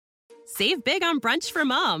Save big on brunch for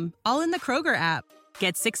mom, all in the Kroger app.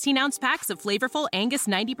 Get 16-ounce packs of flavorful Angus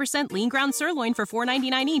 90% lean ground sirloin for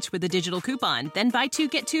 $4.99 each with a digital coupon. Then buy 2,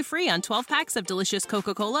 get 2 free on 12 packs of delicious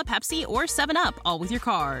Coca-Cola, Pepsi, or 7-Up, all with your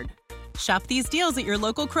card. Shop these deals at your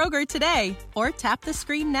local Kroger today, or tap the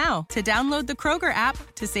screen now to download the Kroger app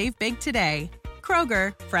to save big today.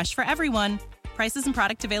 Kroger, fresh for everyone. Prices and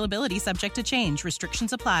product availability subject to change.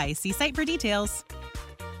 Restrictions apply. See site for details.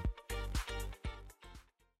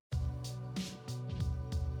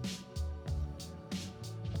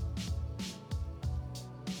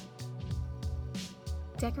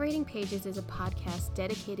 Decorating Pages is a podcast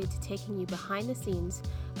dedicated to taking you behind the scenes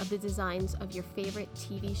of the designs of your favorite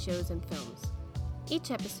TV shows and films.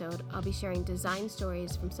 Each episode, I'll be sharing design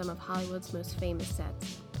stories from some of Hollywood's most famous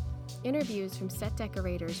sets. Interviews from set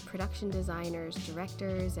decorators, production designers,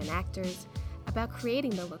 directors, and actors about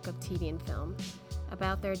creating the look of TV and film,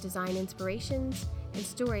 about their design inspirations, and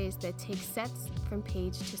stories that take sets from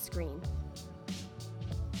page to screen.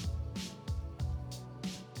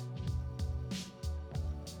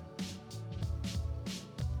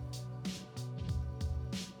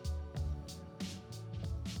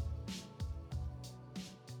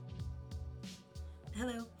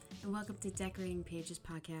 Hello, and welcome to Decorating Pages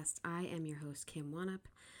podcast. I am your host, Kim Wanup.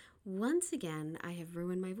 Once again, I have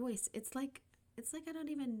ruined my voice. It's like I don't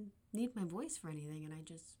even need my voice for anything, and I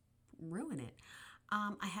just ruin it.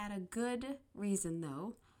 I had a good reason,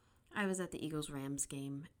 though. I was at the Eagles-Rams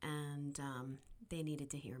game, and they needed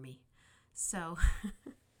to hear me. So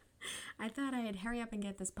I thought I'd hurry up and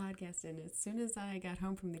get this podcast in as soon as I got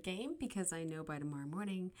home from the game, because I know by tomorrow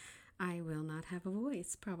morning I will not have a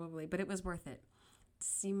voice, probably. But it was worth it.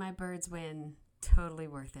 See my birds win, totally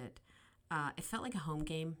worth it. It felt like a home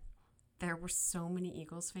game. There were so many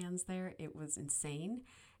Eagles fans there. It was insane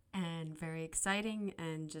and very exciting,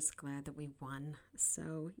 and just glad that we won.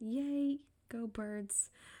 So yay, go Birds.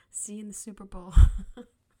 See you in the Super Bowl.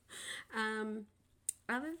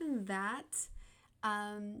 Other than that,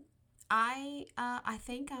 I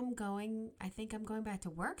think I'm going back to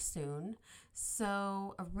work soon.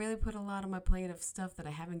 So I've really put a lot on my plate of stuff that I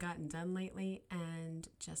haven't gotten done lately, and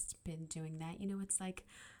just been doing that. You know, it's like,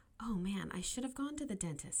 oh man, I should have gone to the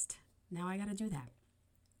dentist. Now I got to do that.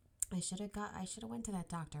 I should have went to that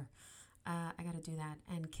doctor. I got to do that,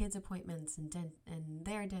 and kids appointments and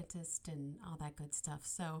their dentist and all that good stuff.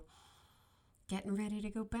 So getting ready to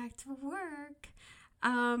go back to work.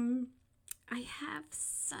 I have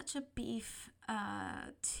such a beef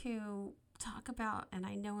to talk about, and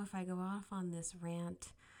I know if I go off on this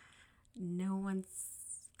rant, no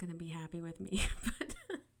one's going to be happy with me. But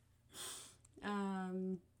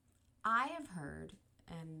I have heard,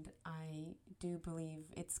 and I do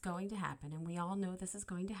believe it's going to happen, and we all know this is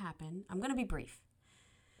going to happen. I'm going to be brief.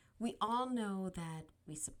 We all know that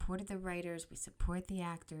we supported the writers, we support the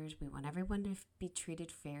actors, we want everyone to be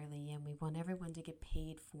treated fairly, and we want everyone to get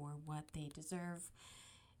paid for what they deserve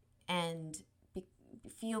and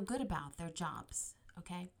feel good about their jobs,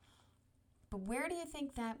 okay? But where do you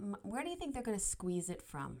think they're going to squeeze it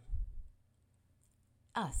from?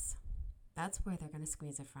 Us. That's where they're going to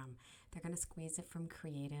squeeze it from. They're going to squeeze it from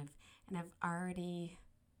creative, and I've already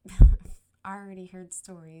heard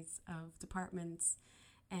stories of departments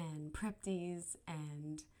and prep days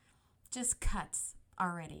and just cuts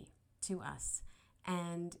already to us.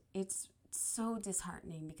 And it's so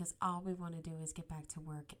disheartening, because all we want to do is get back to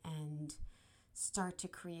work and start to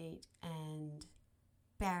create, and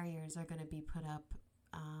barriers are going to be put up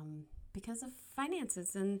because of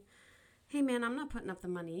finances. And hey man, I'm not putting up the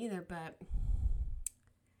money either, but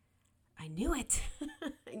I knew it.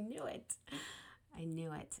 I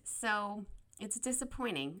knew it. So it's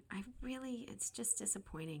disappointing. It's just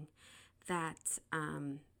disappointing that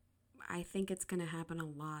I think it's going to happen a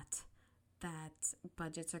lot, that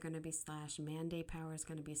budgets are going to be slashed, mandate power is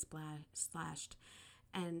going to be slashed,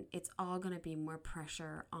 and it's all going to be more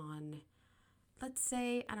pressure on, let's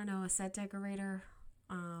say, I don't know, a set decorator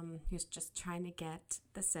who's just trying to get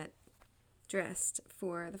the set dressed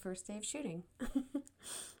for the first day of shooting.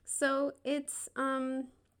 So it's,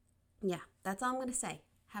 yeah, that's all I'm going to say.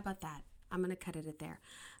 How about that? I'm going to cut it at there.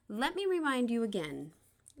 Let me remind you again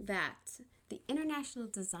that the International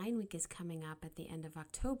Design Week is coming up at the end of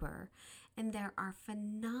October, and there are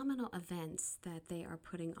phenomenal events that they are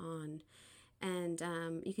putting on. And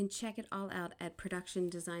you can check it all out at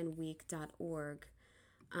productiondesignweek.org.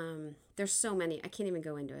 There's so many. I can't even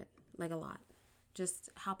go into it, like a lot. Just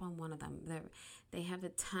hop on one of them. They have a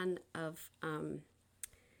ton of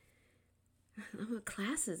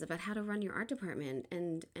classes about how to run your art department,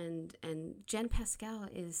 and Jen Pascal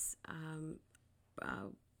is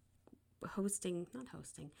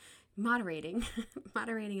moderating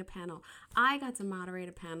moderating a panel. I got to moderate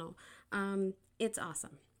a panel. It's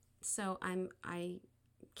awesome. So I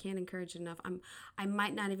can't encourage it enough. I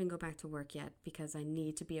might not even go back to work yet because I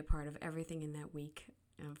need to be a part of everything in that week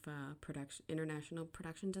of International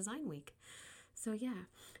Production Design Week. So yeah,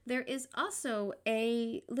 there is also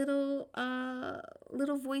a little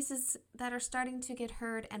voices that are starting to get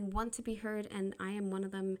heard and want to be heard, and I am one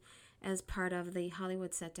of them as part of the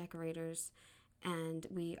Hollywood Set Decorators. And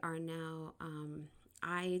we are now,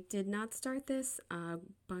 I did not start this. A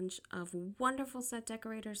bunch of wonderful set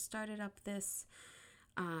decorators started up this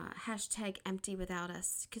hashtag Empty Without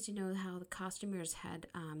Us, because you know how the costumers had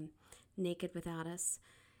Naked Without Us.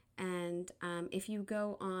 And if you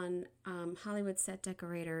go on Hollywood Set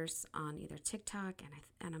Decorators on either TikTok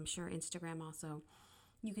and I'm sure Instagram also,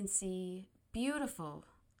 you can see beautiful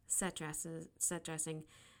set dressing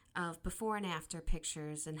of before and after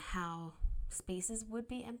pictures and how spaces would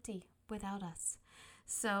be empty without us.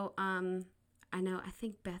 So I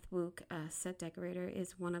think Beth Wook, a set decorator,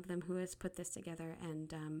 is one of them who has put this together,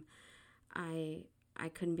 and I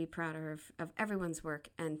couldn't be prouder of everyone's work,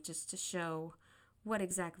 and just to show what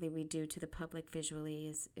exactly we do to the public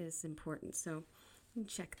visually is important. So you can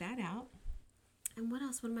check that out. And what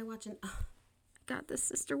else? What am I watching? Oh, I got the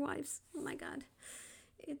Sister Wives. Oh my God.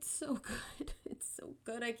 It's so good. It's so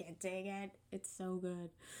good. I can't take it. It's so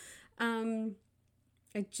good.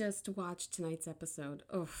 I just watched tonight's episode.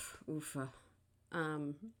 Oofa.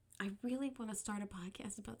 I really want to start a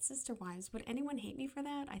podcast about Sister Wives. Would anyone hate me for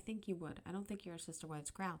that? I think you would. I don't think you're a Sister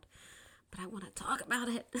Wives crowd, but I want to talk about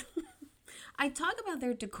it. I talk about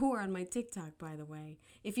their decor on my TikTok, by the way.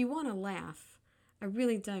 If you want to laugh, I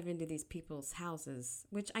really dive into these people's houses,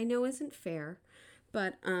 which I know isn't fair,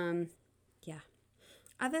 but yeah.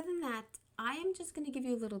 Other than that, I am just going to give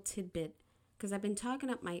you a little tidbit, because I've been talking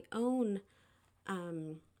up my own,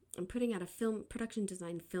 I'm putting out a production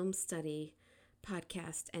design film study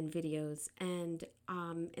podcast and videos, and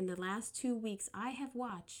in the last 2 weeks, I have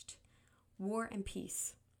watched War and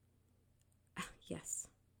Peace. Yes,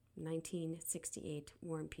 1968,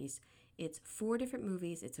 War and Peace. It's 4 different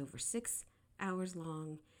movies. It's over 6 hours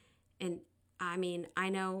long, and I mean, I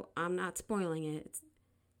know I'm not spoiling it.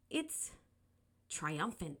 It's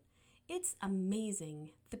triumphant. It's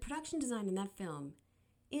amazing. The production design in that film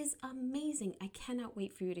is amazing. I cannot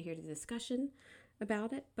wait for you to hear the discussion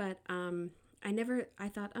about it. But I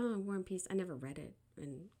thought, War and Peace. I never read it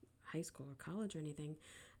in high school or college or anything.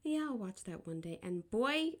 Yeah, I'll watch that one day. And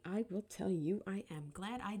boy, I will tell you, I am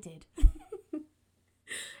glad I did.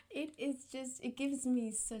 It gives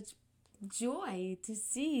me such joy to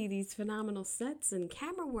see these phenomenal sets and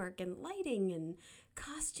camera work and lighting and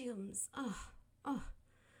costumes. Oh,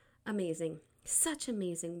 amazing. Such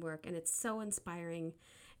amazing work, and it's so inspiring,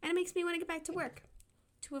 and it makes me want to get back to work,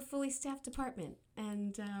 to a fully staffed department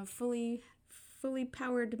and fully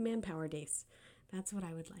powered manpower days. That's what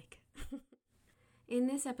I would like. In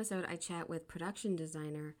this episode, I chat with production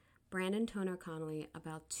designer Brandon Tonner-Connolly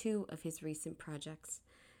about 2 of his recent projects: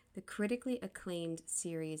 the critically acclaimed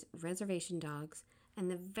series Reservation Dogs, and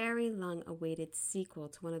the very long-awaited sequel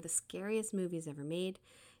to one of the scariest movies ever made,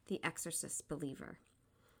 The Exorcist Believer.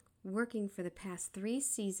 Working for the past 3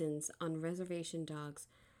 seasons on Reservation Dogs,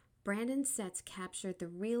 Brandon's sets captured the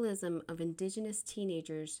realism of indigenous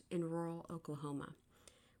teenagers in rural Oklahoma.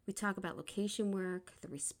 We talk about location work, the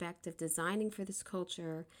respect of designing for this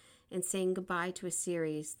culture, and saying goodbye to a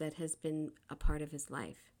series that has been a part of his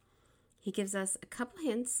life. He gives us a couple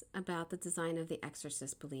hints about the design of The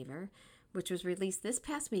Exorcist Believer, which was released this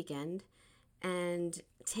past weekend, and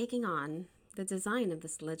taking on the design of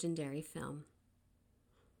this legendary film.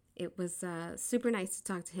 It was super nice to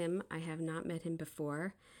talk to him. I have not met him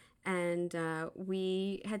before. And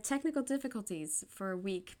we had technical difficulties for a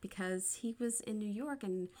week because he was in New York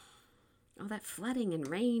and all that flooding and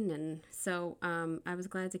rain. And so I was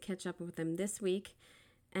glad to catch up with him this week.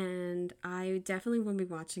 And I definitely will be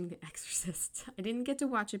watching The Exorcist. I didn't get to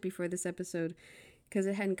watch it before this episode because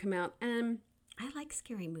it hadn't come out. And I like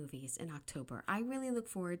scary movies in October. I really look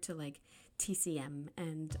forward to like TCM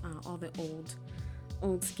and all the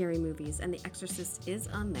old scary movies, and The Exorcist is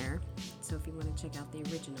on there, so if you want to check out the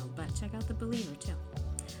original, but check out The Believer too.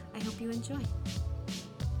 I hope you enjoy.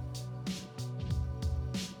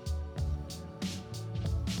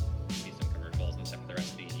 Maybe some commercials and stuff for the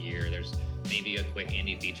rest of the year. There's maybe a quick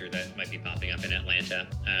indie feature that might be popping up in Atlanta,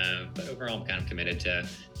 but overall I'm kind of committed to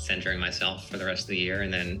centering myself for the rest of the year,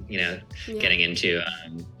 and then getting into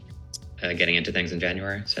things in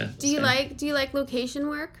January. So do you like location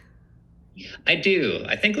work? I do.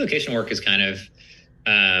 I think location work is kind of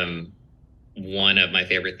one of my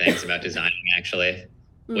favorite things about designing, actually,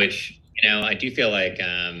 which, I do feel like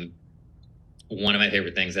one of my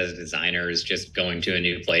favorite things as a designer is just going to a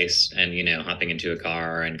new place and, hopping into a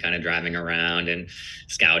car and kind of driving around and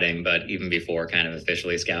scouting. But even before kind of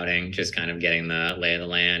officially scouting, just kind of getting the lay of the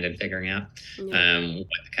land and figuring out what the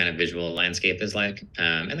kind of visual landscape is like,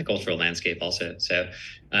 and the cultural landscape also. So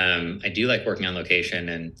I do like working on location,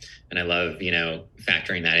 and I love,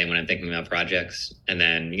 factoring that in when I'm thinking about projects. And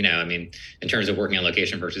then, in terms of working on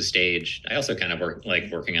location versus stage, I also kind of like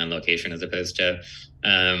working on location as opposed to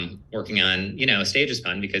working on, stage is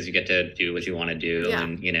fun because you get to do what you want to do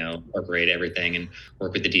and, incorporate everything and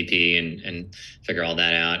work with the DP and figure all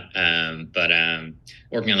that out. But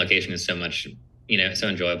working on location is so much, so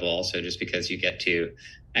enjoyable also, just because you get to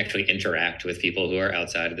actually interact with people who are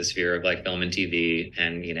outside of the sphere of like film and TV.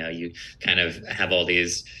 And, you kind of have all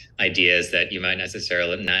these ideas that you might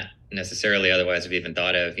not necessarily otherwise have even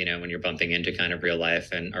thought of, when you're bumping into kind of real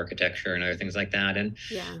life and architecture and other things like that. And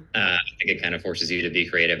I think it kind of forces you to be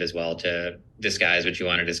creative as well, to disguise what you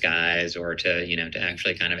want to disguise, or to, to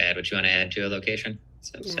actually kind of add what you want to add to a location.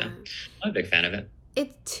 So I'm a big fan of it.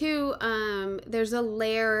 It too, there's a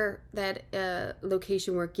layer that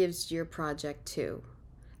location work gives to your project too.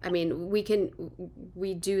 I mean, we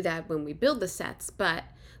do that when we build the sets, but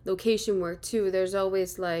location work too, there's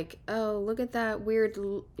always like, oh, look at that weird,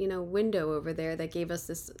 window over there that gave us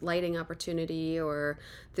this lighting opportunity, or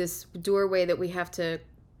this doorway that we have to,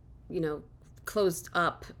 closed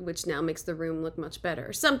up, which now makes the room look much better,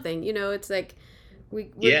 or something. It's like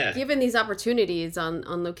we're given these opportunities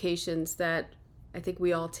on locations that I think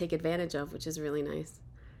we all take advantage of, which is really nice.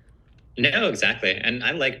 No, exactly. And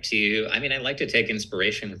I like to take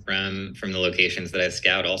inspiration from the locations that I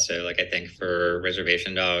scout also. Like, I think for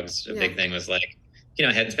Reservation Dogs, a big thing was like,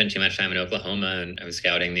 I hadn't spent too much time in Oklahoma, and I was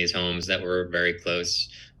scouting these homes that were very close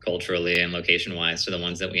culturally and location wise to the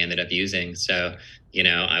ones that we ended up using. So,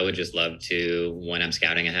 I would just love to, when I'm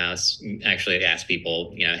scouting a house, actually ask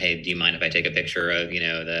people, hey, do you mind if I take a picture of,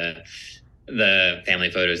 the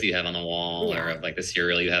family photos that you have on the wall, or of like the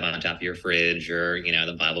cereal you have on top of your fridge, or,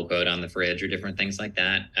 the Bible quote on the fridge, or different things like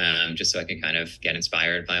that. Just so I can kind of get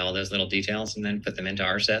inspired by all those little details and then put them into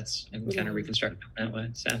our sets and kind of reconstruct them that way.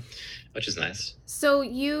 So, which is nice. So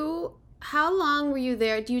how long were you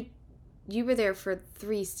there? You were there for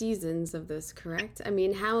 3 seasons of this, correct? I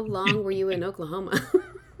mean, how long were you in Oklahoma?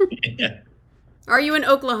 Are you an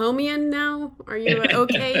Oklahomian now? Are you an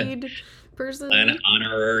okayed person? An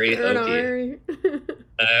honorary Okie.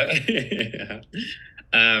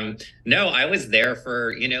 No, I was there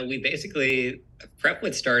for, we basically, prep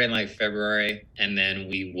would start in like February, and then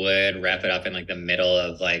we would wrap it up in like the middle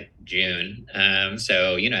of like June.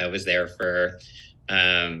 So, I was there for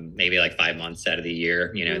maybe like 5 months out of the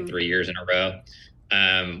year, 3 years in a row,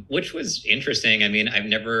 which was interesting. I mean, I had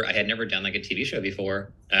never done like a TV show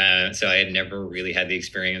before. So I had never really had the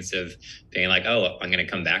experience of being like, oh, I'm going to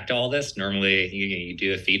come back to all this. Normally you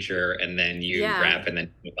do a feature and then you wrap and then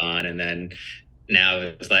move on. And then now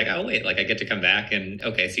it's like, oh, wait, like I get to come back and,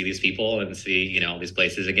 see these people and see, all these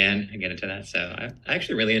places again and get into that. So I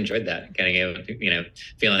actually really enjoyed that, getting able to,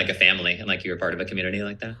 feeling like a family and like you were part of a community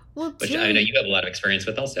like that. Well, which I know you have a lot of experience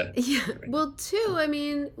with also. Yeah. Well, too, I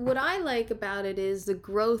mean, what I like about it is the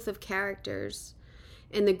growth of characters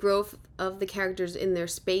and the growth of the characters in their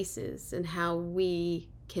spaces, and how we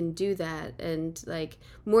can do that, and like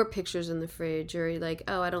more pictures in the fridge, or like,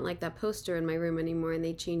 oh, I don't like that poster in my room anymore, and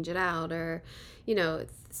they change it out, or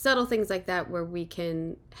subtle things like that where we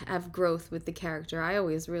can have growth with the character. I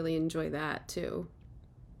always really enjoy that too.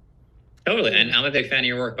 Totally. And I'm a big fan of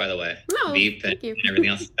your work, by the way. Oh, Veep thank you. And everything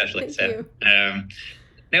else especially. Thank So you.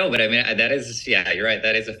 no, but I mean, that is, you're right.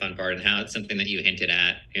 That is a fun part, and how it's something that you hinted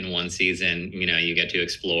at in one season, you get to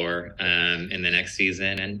explore in the next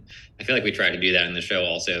season. And I feel like we try to do that in the show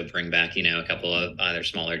also, bring back, a couple of other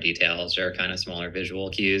smaller details or kind of smaller visual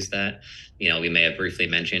cues that, we may have briefly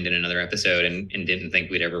mentioned in another episode and didn't think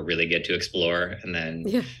we'd ever really get to explore. And then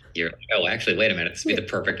you're like, oh, actually, wait a minute, this would be the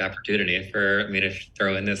perfect opportunity for me to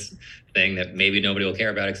throw in this thing that maybe nobody will care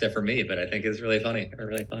about except for me, but I think is really funny or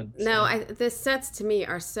really fun. No, the sets to me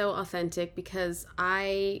are so authentic, because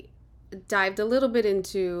I dived a little bit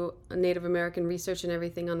into Native American research and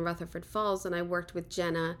everything on Rutherford Falls, and I worked with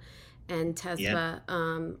Jenna and Tesva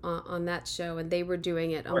on that show, and they were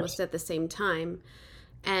doing it almost at the same time.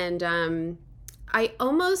 And I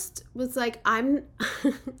almost was like, I'm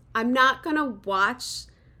not gonna watch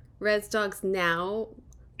Res Dogs now,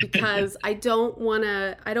 because I don't want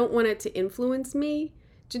it to influence me.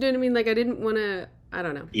 Do you know what I mean? Like, I didn't want to, I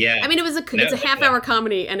don't know. Yeah. I mean, it's a half-hour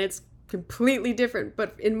comedy, and it's completely different.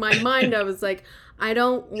 But in my mind, I was like, I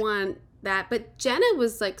don't want that. But Jenna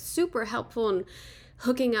was like super helpful and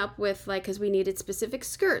hooking up with, like, because we needed specific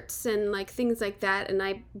skirts and like things like that, and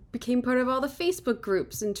I became part of all the Facebook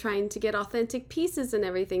groups and trying to get authentic pieces and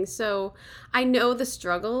everything. So I know the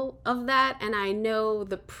struggle of that, and I know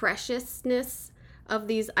the preciousness of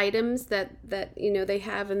these items that you know they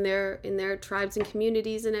have in their tribes and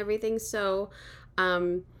communities and everything. So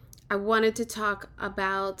I wanted to talk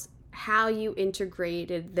about how you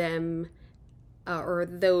integrated them or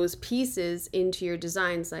those pieces into your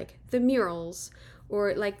designs, like the murals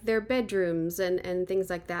or like their bedrooms and things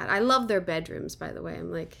like that. I love their bedrooms, by the way.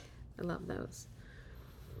 I love those.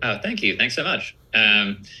 Oh, thank you. Thanks so much.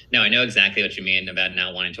 No, I know exactly what you mean about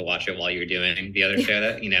not wanting to watch it while you're doing the other show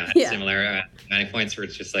that, you know, had similar 90 points where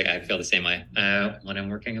it's just like, I feel the same way when I'm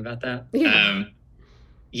working about that.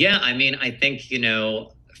 Yeah. I mean, I think, you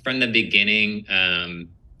know, from the beginning,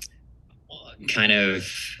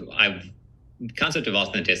 concept of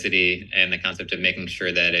authenticity and the concept of making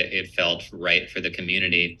sure that it felt right for the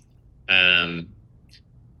community.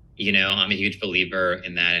 You know, I'm a huge believer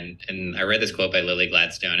in that. And I read this quote by Lily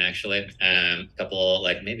Gladstone, actually, a couple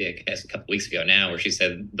weeks ago now, where she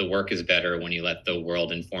said, the work is better when you let the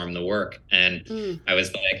world inform the work. And I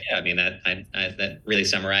was like, yeah, I mean, that really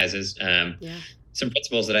summarizes some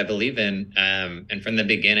principles that I believe in. And from the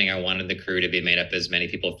beginning, I wanted the crew to be made up as many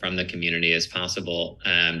people from the community as possible,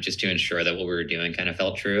 just to ensure that what we were doing kind of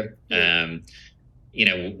felt true. You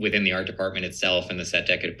know, within the art department itself and the set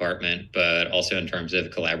deck department, but also in terms of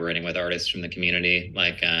collaborating with artists from the community.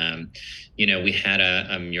 Like, you know, we had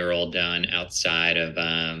a mural done outside of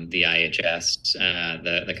the IHS,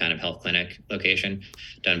 the kind of health clinic location,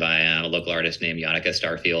 done by a local artist named Yannicka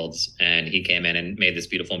Starfields. And he came in and made this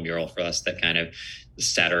beautiful mural for us that kind of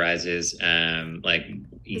satirizes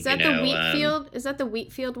is that the Wheatfield? Is that the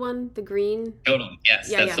Wheatfield one? The green? Totally. Yes.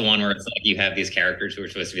 That's the one where it's like you have these characters who are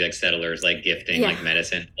supposed to be like settlers, like gifting like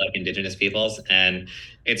medicine, like indigenous peoples. And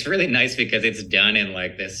it's really nice because it's done in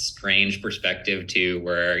like this strange perspective too,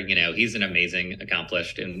 where, you know, he's an amazing,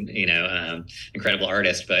 accomplished and, you know, incredible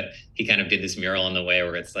artist, but he kind of did this mural in the way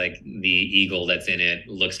where it's like the eagle that's in it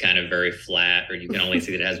looks kind of very flat, or you can only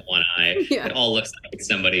see that it has one eye. It all looks like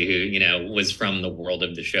somebody who, you know, was from the world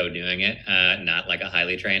of the show doing it, not like a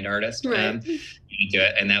highly trained artist. Do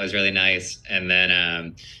it, and that was really nice. And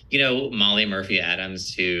then you know, Molly Murphy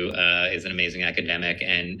Adams, who is an amazing academic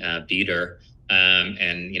and beater,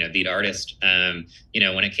 and, you know, bead artist, you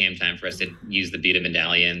know, when it came time for us to use the beaded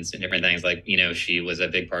medallions and different things, like, you know, she was a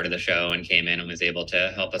big part of the show and came in and was able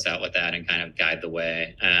to help us out with that and kind of guide the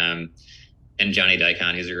way. And Johnny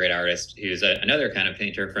Dicon, who's a great artist, who's another kind of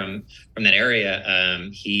painter from that area.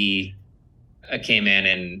 He came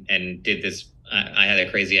in and did this. I had a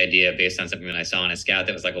crazy idea based on something that I saw on a scout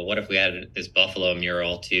that was like, well, what if we added this buffalo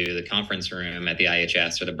mural to the conference room at the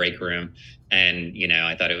IHS or the break room? And, you know,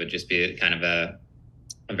 I thought it would just be kind of a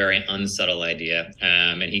very unsubtle idea.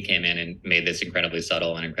 And he came in and made this incredibly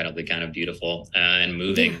subtle and incredibly kind of beautiful and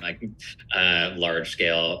moving, like large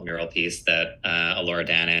scale mural piece that Alora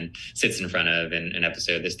Dannon sits in front of in an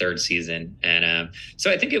episode this third season. And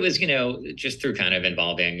so I think it was, you know, just through kind of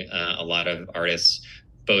involving a lot of artists,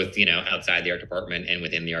 both, you know, outside the art department and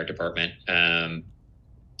within the art department,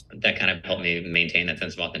 that kind of helped me maintain that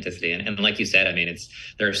sense of authenticity. And like you said, I mean,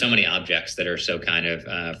 there are so many objects that are so kind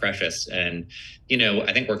of precious. And, you know,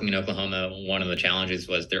 I think working in Oklahoma, one of the challenges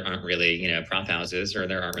was there aren't really, you know, prop houses, or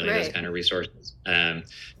there aren't really those kind of resources.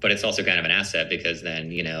 But it's also kind of an asset because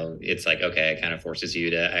then, you know, it's like, okay, it kind of forces you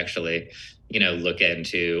to actually, you know, look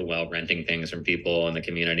into, well, renting things from people in the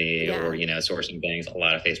community or, you know, sourcing things, a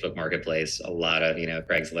lot of Facebook Marketplace, a lot of, you know,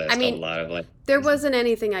 Craigslist, I mean, a lot of like. There wasn't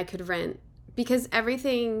anything I could rent because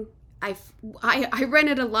everything I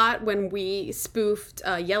rented a lot when we spoofed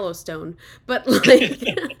Yellowstone, but like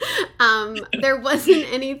there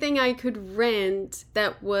wasn't anything I could rent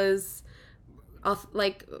that was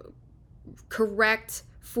like correct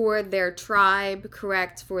for their tribe,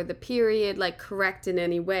 correct for the period, like correct in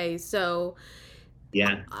any way. So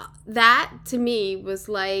that to me was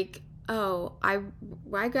like, oh,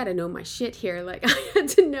 I gotta know my shit here. Like I had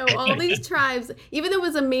to know all these tribes, even though it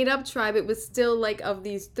was a made up tribe, it was still like of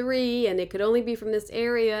these three, and it could only be from this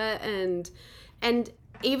area, and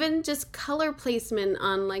even just color placement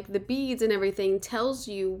on like the beads and everything tells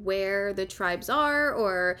you where the tribes are,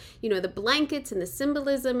 or, you know, the blankets and the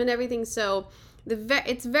symbolism and everything. So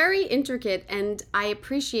it's very intricate, and I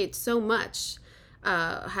appreciate so much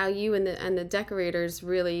how you and the decorators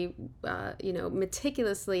really, you know,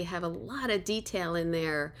 meticulously have a lot of detail in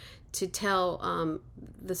there to tell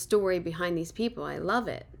the story behind these people. I love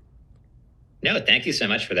it. No, thank you so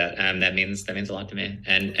much for that. That means a lot to me,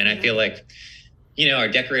 and I feel like, Our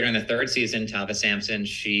decorator in the third season, Tava Sampson,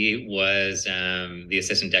 she was the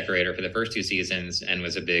assistant decorator for the first two seasons and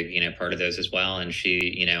was a big, part of those as well. And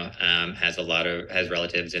she, has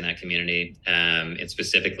relatives in that community. It's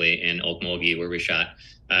specifically in Okmulgee, where we shot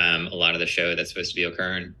a lot of the show that's supposed to be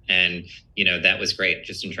occurring. And, that was great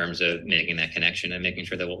just in terms of making that connection and making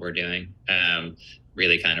sure that what we're doing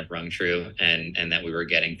really kind of rung true, and that we were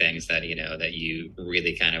getting things that, that you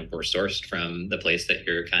really kind of were sourced from the place that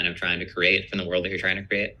you're kind of trying to create, from the world that you're trying to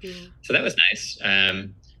create. Yeah. So that was nice.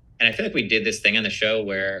 And I feel like we did this thing on the show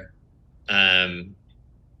where,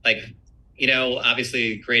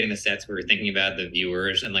 obviously creating the sets, we were thinking about the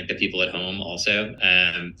viewers and like the people at home also.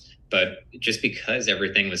 But just because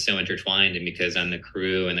everything was so intertwined, and because on the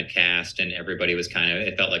crew and the cast and everybody was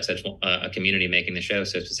it felt like such a community making the show.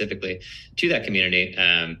 So specifically to that community,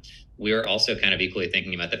 we were also kind of equally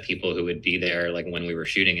thinking about the people who would be there, like when we were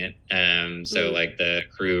shooting it. So like the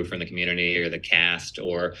crew from the community, or the cast,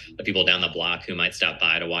 or the people down the block who might stop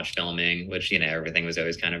by to watch filming, which, everything was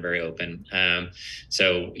always kind of very open.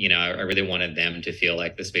 So, I really wanted them to feel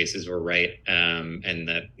like the spaces were right, and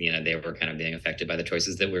that, they were kind of being affected by the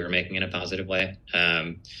choices that we were making in a positive way.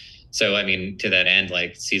 So, to that end,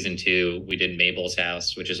 like season 2, we did Mabel's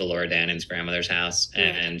house, which is Laura Dannon's grandmother's house.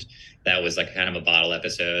 And that was like kind of a bottle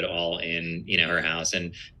episode all in, her house.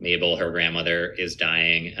 And Mabel, her grandmother, is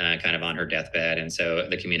dying kind of on her deathbed. And so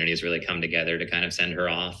the community has really come together to kind of send her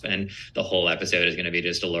off. And the whole episode is going to be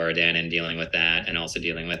just Laura Dannon dealing with that, and also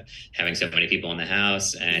dealing with having so many people in the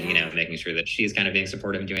house, and, making sure that she's kind of being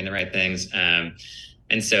supportive and doing the right things.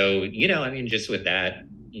 And so, just with that,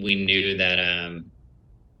 we knew that,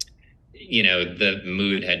 the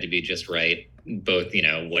mood had to be just right, both,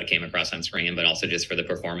 what came across on screen, but also just for the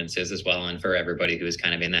performances as well, and for everybody who was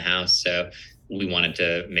kind of in the house. So we wanted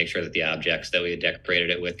to make sure that the objects that we had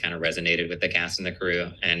decorated it with kind of resonated with the cast and the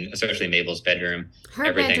crew, and especially Mabel's bedroom.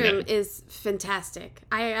 Her bedroom is fantastic.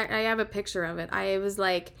 I have a picture of it. I was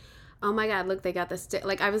like, oh my God, look, they got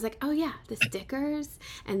the I was like, oh yeah, the stickers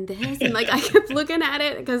and this. And I kept looking at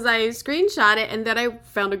it because I screenshot it, and then I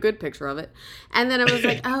found a good picture of it. And then I was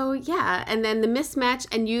like, oh yeah. And then the mismatch,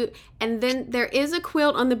 and then there is a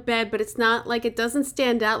quilt on the bed, but it's not it doesn't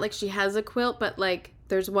stand out like she has a quilt, but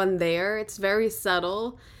there's one there. It's very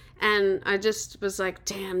subtle. And I just was like,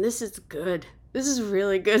 damn, this is good. This is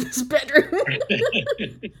really good, this bedroom.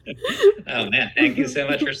 Oh, man. Thank you so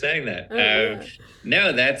much for saying that.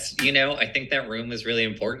 No, that's, I think that room was really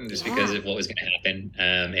important just because of what was going to happen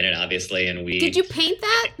in it, obviously. And Did you paint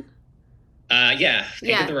that? Yeah.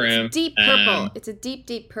 Painted the room. It's deep purple. It's a deep,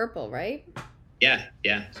 deep purple, right? Yeah.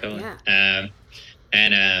 Totally. Yeah.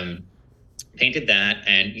 And painted that.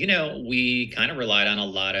 And, we kind of relied on a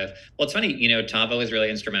lot of, well, it's funny, Tava was really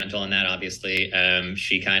instrumental in that, obviously.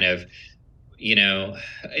 She kind of,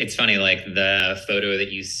 it's funny, like the photo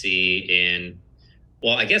that you see in,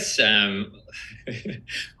 well, I guess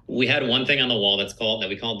we had one thing on the wall that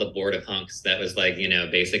we called the board of hunks. That was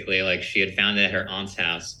basically she had found it at her aunt's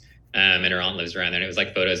house. And her aunt lives around there, and it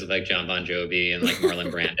was photos of John Bon Jovi and Marlon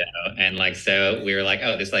Brando. And so we were like,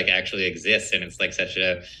 oh, this actually exists. And it's such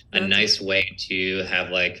a nice way to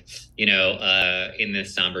have in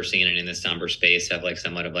this somber scene and in this somber space have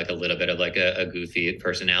somewhat of a little bit of a goofy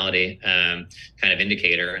personality kind of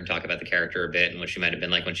indicator, and talk about the character a bit and what she might have been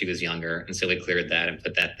like when she was younger. And so we cleared that and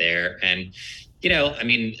put that there. And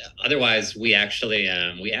otherwise we actually,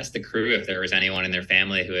 we asked the crew if there was anyone in their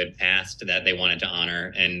family who had passed that they wanted to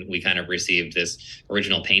honor. And we kind of received this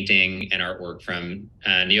original painting and artwork from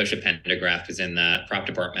Neosha Pendergraft, who's in the prop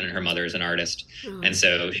department, and her mother is an artist. Oh. And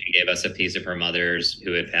so she gave us a piece of her mother's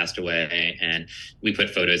who had passed away. And we put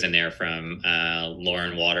photos in there from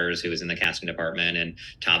Lauren Waters, who was in the casting department, and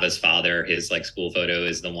Tava's father. His school photo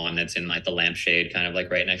is the one that's in the lampshade, kind of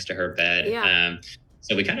right next to her bed. Yeah.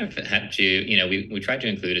 So we kind of had to, we tried to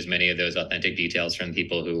include as many of those authentic details from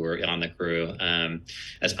people who were on the crew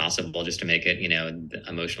as possible, just to make it,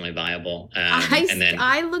 emotionally viable.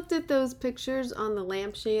 I looked at those pictures on the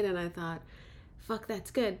lampshade and I thought, fuck, that's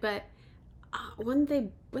good. But wouldn't they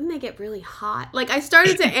get really hot? I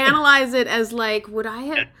started to analyze it as would I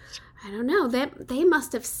have, I don't know, they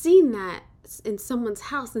must have seen that in someone's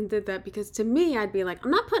house and did that, because to me, I'd be like, I'm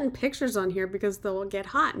not putting pictures on here because they'll get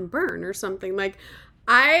hot and burn or something.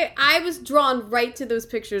 I was drawn right to those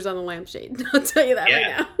pictures on the lampshade. I'll tell you that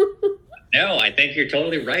right now. No, I think you're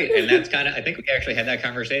totally right. And that's I think we actually had that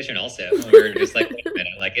conversation also. We were just wait a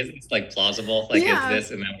minute, is this plausible? Is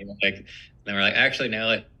this? And then we're actually,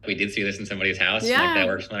 no, we did see this in somebody's house. Yeah. That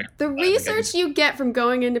works. The research you get from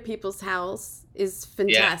going into people's house is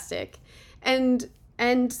fantastic. Yeah.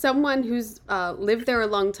 And someone who's lived there a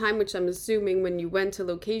long time, which I'm assuming when you went to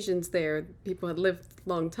locations there, people had lived a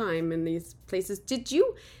long time in these places. Did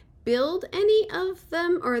you build any of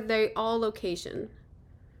them, or are they all location?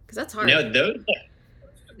 Because that's hard.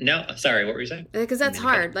 No, sorry, what were you saying? Because that's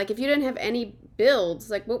hard. Like, if you didn't have any builds,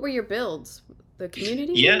 like, what were your builds? The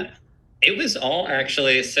community? Yeah, it was all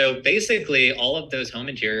actually. So basically, all of those home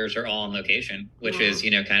interiors are all on location, which is,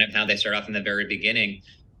 kind of how they start off in the very beginning.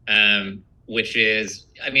 Which is,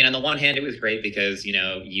 I mean, on the one hand, it was great because,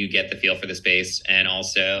 you get the feel for the space. And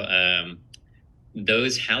also,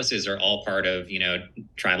 those houses are all part of,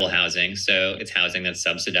 tribal housing. So it's housing that's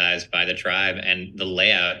subsidized by the tribe. And the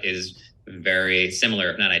layout is very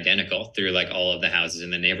similar, if not identical, through like all of the houses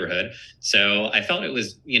in the neighborhood. So I felt it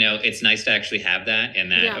was, it's nice to actually have that,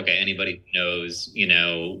 and that, okay, anybody who knows,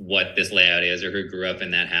 what this layout is or who grew up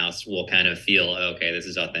in that house will kind of feel, okay, this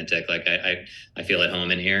is authentic. Like I feel at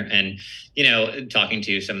home in here. And, talking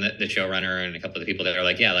to some of the showrunner and a couple of the people that are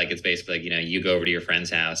like, yeah, like it's basically like, you go over to your friend's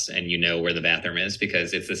house and you know where the bathroom is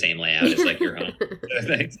because it's the same layout as like your home.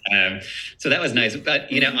 So that was nice.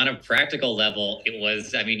 But, on a practical level, it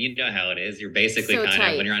was, I mean, you know how it is. You're basically so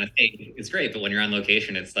kind of, when you're on a stage, it's great. But when you're on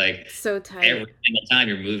location, it's like so tight. Every single time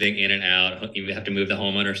you're moving in and out, you have to move the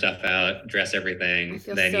homeowner stuff out, dress everything,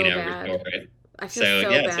 then, bad. restore it. I feel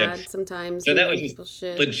bad sometimes. So that was just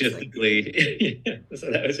logistically, so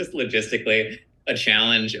that was just logistically a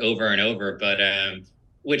challenge over and over, but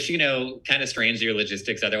which, kind of strains your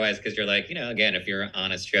logistics otherwise, because you're like, again, if you're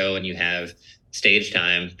on a show and you have stage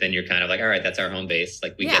time, then you're kind of like, all right, that's our home base.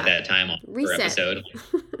 Like we get that time on per episode.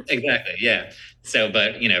 Exactly. Yeah. So,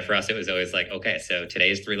 but, for us, it was always like, okay, so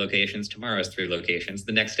today's 3 locations, tomorrow's 3 locations,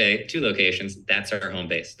 the next day, 2 locations. That's our home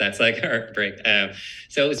base. That's like our break.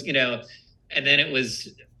 So it was, and then it was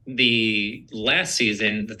the last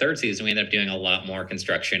season, the 3rd season, we ended up doing a lot more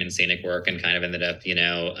construction and scenic work, and kind of ended up,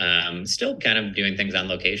 still kind of doing things on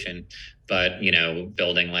location, but,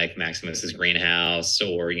 building like Maximus's greenhouse,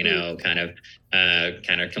 or, kind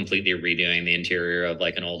of completely redoing the interior of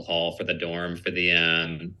like an old hall for the dorm for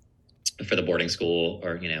the boarding school,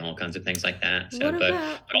 or, all kinds of things like that. So, but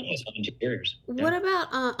all those fun interiors. What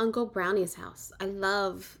about Uncle Brownie's house? I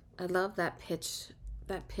love that pitch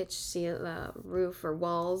roof or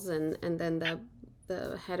walls, and then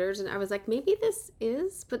the headers, and I was like, maybe this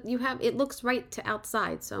is, but it looks right to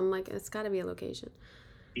outside, so I'm like, it's got to be a location.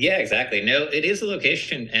 Yeah, exactly. No, it is a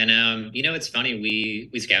location. And, it's funny.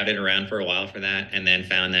 We scouted around for a while for that, and then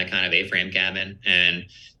found that kind of A-frame cabin. And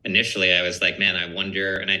initially I was like, man, I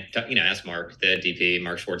wonder, and I asked Mark, the DP,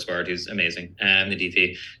 Mark Schwartzbard, who's amazing, the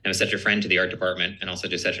DP, and was such a friend to the art department, and also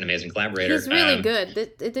just such an amazing collaborator. He's really good.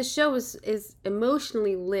 The show is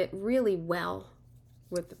emotionally lit really well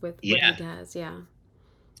with what he does. Yeah.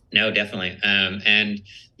 No, definitely. And,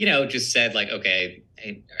 just said like, okay,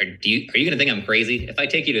 hey, are you going to think I'm crazy? If I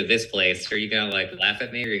take you to this place, are you going to like laugh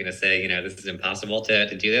at me? Or are you going to say, this is impossible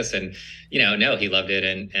to do this? And, no, he loved it.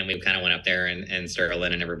 And we kind of went up there, and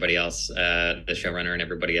Sterling and everybody else, the showrunner and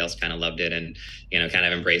everybody else kind of loved it. And, kind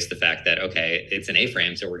of embraced the fact that, okay, it's an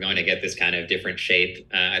A-frame. So we're going to get this kind of different shape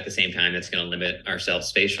at the same time. That's going to limit ourselves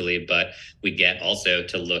spatially, but we get also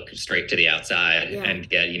to look straight to the outside and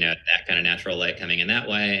get, that kind of natural light coming in that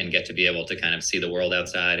way, and get to be able to kind of see the world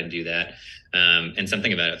outside and do that. And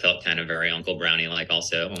something about it felt kind of very Uncle Brownie like,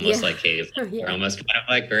 also almost like cave, or almost kind of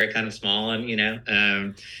like very kind of small, and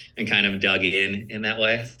and kind of dug in that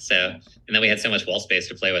way. So, and then we had so much wall space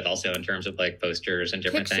to play with also in terms of like posters and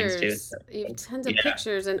different things too. So, you have tons of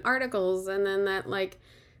pictures and articles, and then that like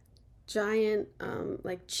giant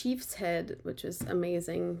like chief's head, which was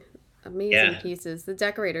amazing pieces. The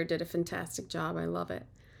decorator did a fantastic job. I love it.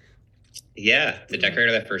 Yeah, the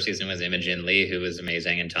decorator that first season was Imogen Lee, who was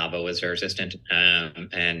amazing, and Tava was her assistant.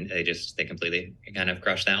 And they completely kind of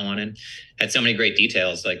crushed that one, and had so many great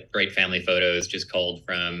details, like great family photos just culled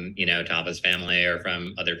from, Tava's family or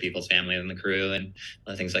from other people's family in the crew, and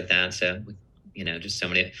other things like that. So, just so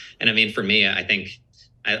many. And I mean, for me, I think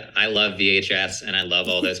I love VHS, and I love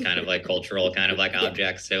all those kind of like cultural kind of like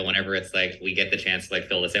objects. So whenever it's like we get the chance to like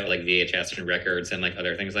fill this out with like VHS and records and like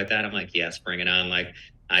other things like that, I'm like, yes, bring it on. Like,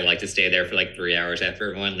 I like to stay there for like 3 hours after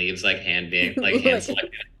everyone leaves, like hand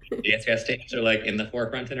selected VHS tapes are like in the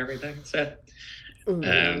forefront and everything. So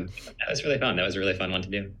that was really fun. That was a really fun one to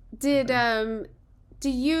do. Do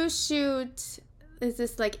you shoot? Is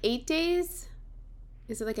this like 8 days?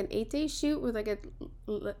 Is it like an 8-day shoot with like a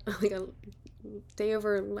day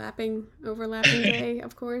overlapping day,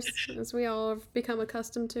 of course, as we all have become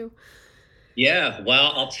accustomed to? Yeah,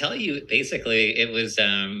 well, I'll tell you, basically, it was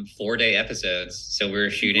 4-day episodes. So we were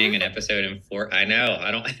shooting an episode in four. I know,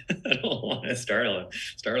 I don't I don't want to startle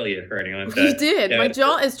you or anyone, You but did. yeah, My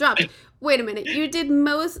jaw is dropped. Wait a minute.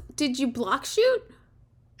 Did you block shoot?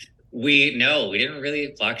 we didn't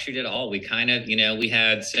really block shoot at all. We kind of, we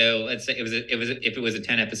had, so let's say if it was a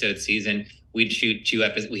 10 episode season, we'd shoot 2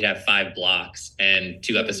 episodes. We'd have 5 blocks and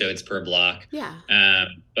 2 episodes per block. Yeah.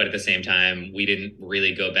 But at the same time, we didn't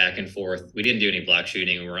really go back and forth. We didn't do any block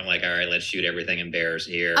shooting. We weren't like, all right, let's shoot everything in bears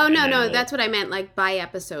here. Oh, no, that's what I meant. Like by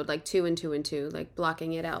episode, like 2 and 2 and 2, like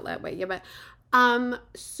blocking it out that way. Yeah, but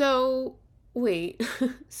so wait,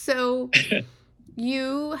 so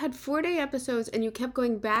you had 4-day episodes and you kept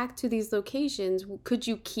going back to these locations. Could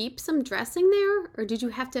you keep some dressing there, or did you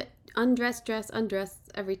have to undress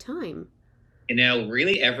every time?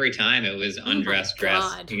 Really every time it was undress, dress.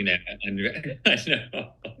 God. I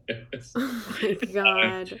know. Oh my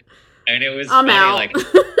God. And it was I'm funny, out. like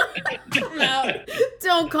I'm out.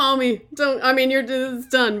 Don't call me. Don't. I mean, it's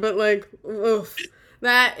done, but like, oof,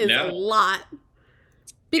 that is a lot.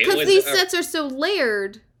 Because these sets are so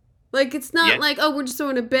layered. Like, it's not like, oh, we're just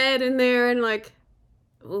throwing a bed in there and like,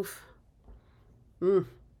 oof.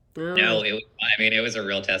 No, it was a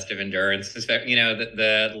real test of endurance.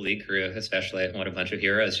 The lead crew, especially, what a bunch of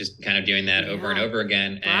heroes, just kind of doing that over and over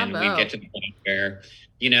again. And we get to the point where,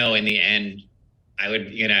 in the end, I'd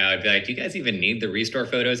be like, do you guys even need the restore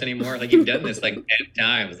photos anymore? Like, you've done this like 10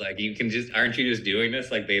 times. Like, aren't you just doing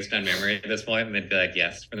this like based on memory at this point? And they'd be like,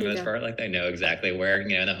 yes, for the most part. Like, they know exactly where,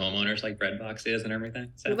 the homeowner's like bread box is and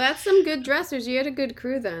everything. So. Well, that's some good dressers. You had a good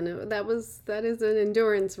crew then. That is an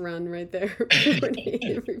endurance run right there.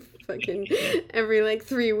 every like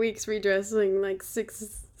 3 weeks redressing like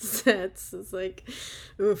 6 sets. It's like,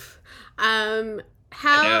 oof.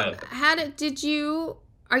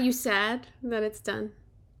 Are you sad that it's done?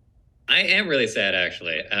 I am really sad,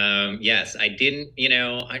 actually. Yes, I didn't,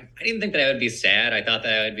 I didn't think that I would be sad. I thought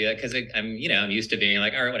that I would be like, because I'm used to being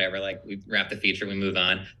like, all right, whatever. Like, we wrap the feature, we move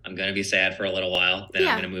on. I'm going to be sad for a little while. Then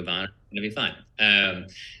I'm going to move on. I'm going to be fine. And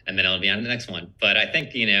then I'll be on to the next one. But I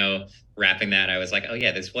think, wrapping that, I was like, oh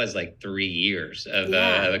yeah, this was like 3 years of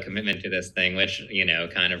a commitment to this thing, which,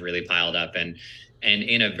 kind of really piled up. And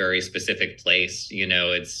in a very specific place,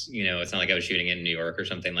 it's not like I was shooting in New York or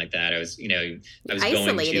something like that. I was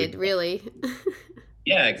isolated, really.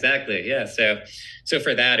 Yeah, exactly. Yeah. So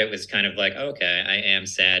for that, it was kind of like, okay, I am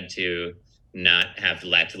sad to not have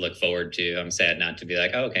that to look forward to. I'm sad not to be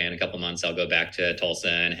like, oh, okay, in a couple months, I'll go back to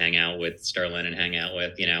Tulsa and hang out with Sterling and hang out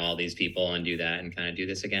with, all these people and do that and kind of do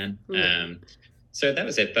this again. So that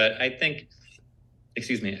was it. But I think it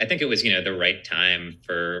was, the right time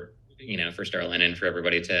for Sterling and for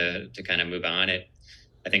everybody to kind of move on.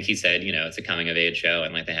 I think he said, it's a coming of age show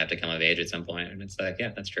and like they have to come of age at some point. And it's like,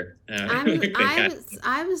 yeah, that's true.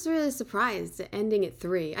 I was really surprised at ending at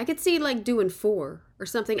 3. I could see like doing 4 or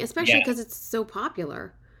something, especially because it's so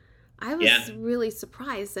popular. I was really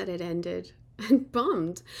surprised that it ended and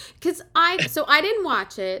bummed because I didn't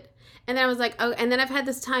watch it. And then I was like, oh, and then I've had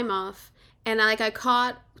this time off and I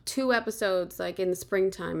caught 2 episodes like in the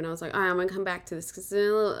springtime and I was like, all right, I'm gonna come back to this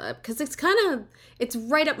because it's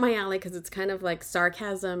right up my alley because it's kind of like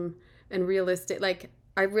sarcasm and realistic. Like,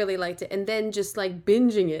 I really liked it. And then just like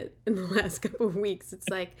binging it in the last couple of weeks, it's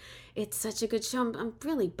like, it's such a good show. I'm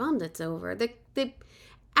really bummed it's over. The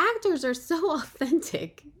actors are so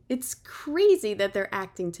authentic. It's crazy that they're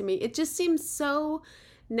acting to me. It just seems so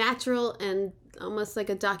natural and almost like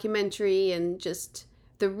a documentary, and just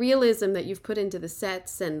the realism that you've put into the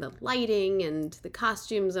sets and the lighting and the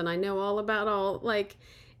costumes. And I know all about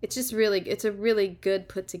it's just really, it's a really good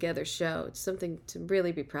put together show. It's something to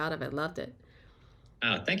really be proud of. I loved it.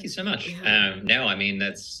 Oh, thank you so much. Yeah. No, I mean,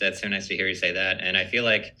 that's so nice to hear you say that. And I feel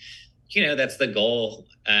like, that's the goal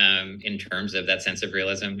in terms of that sense of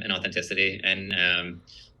realism and authenticity. And,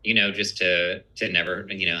 just to never,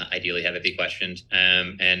 ideally have it be questioned.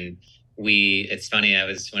 And it's funny,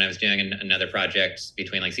 when I was doing another project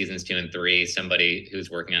between like seasons 2 and 3, somebody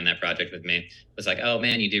who's working on that project with me was like, oh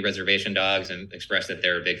man, you do Reservation Dogs, and expressed that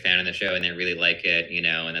they're a big fan of the show and they really like it,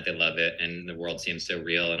 and that they love it. And the world seems so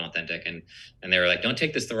real and authentic. And they were like, don't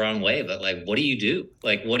take this the wrong way, but like, what do you do?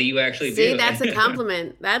 Like, what do you actually do? See, that's a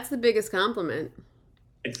compliment. That's the biggest compliment.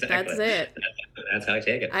 Exactly. That's it. That's how I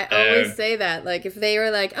take it. I always say that. Like, if they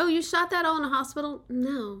were like, oh, you shot that all in a hospital?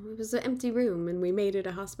 No, it was an empty room and we made it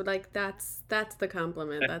a hospital. Like, that's the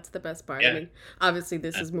compliment. That's the best part. Yeah. I mean, obviously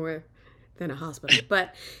this is more than a hospital,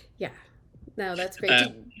 but yeah. No, that's great.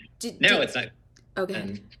 No, it's not.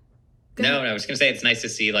 Okay. No, I was gonna say it's nice to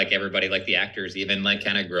see like everybody, like the actors, even like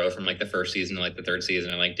kind of grow from like the first season to like the third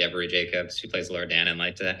season. And like Deborah Jacobs, who plays Laura Dan, and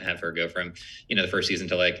like to have her go from the first season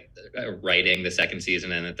to like writing the second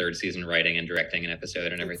season, and the third season writing and directing an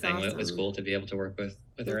episode and everything. Awesome. It was cool to be able to work with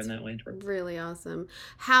her in that way. Really awesome.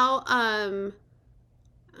 How I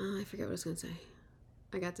forget what I was gonna say.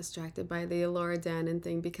 I got distracted by the Laura Dannon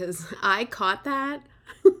thing because I caught that.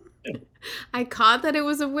 I caught that it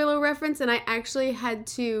was a Willow reference, and I actually had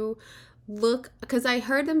to look because I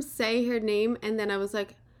heard them say her name, and then I was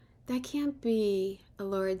like, that can't be a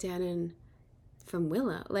Laura Dannon from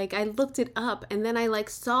Willow. Like, I looked it up, and then I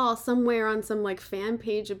like saw somewhere on some like fan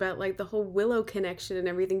page about like the whole Willow connection and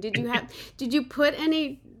everything. Did you put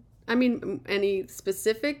any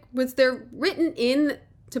specific, was there written in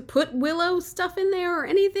to put Willow stuff in there or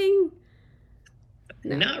anything?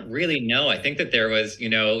 No. Not really, no. I think that there was, it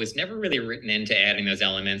was never really written into adding those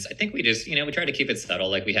elements. I think we just, we tried to keep it subtle.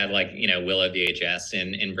 Like we had like, Willow VHS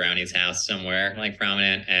in Brownie's house somewhere, like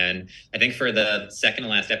prominent. And I think for the second to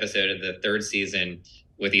last episode of the third season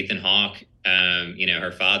with Ethan Hawke,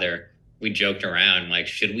 her father, we joked around, like,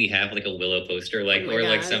 should we have like a Willow poster, like, or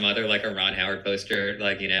like some other, like a Ron Howard poster,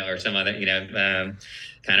 like, or some other,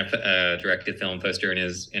 kind of directed film poster in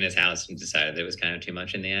his house, and decided that it was kind of too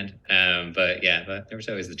much in the end. But there was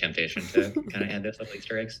always the temptation to kind of add those little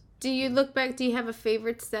Easter eggs. Do you look back? Do you have a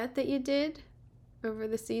favorite set that you did over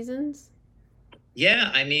the seasons?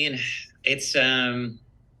 Yeah, I mean, it's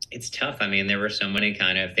tough. I mean, there were so many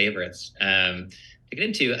kind of favorites to get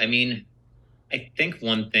into. I mean, I think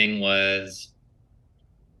one thing was,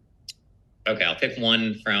 okay, I'll pick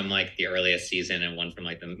one from like the earliest season and one from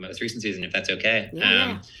like the most recent season, if that's okay.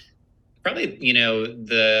 Yeah. Probably,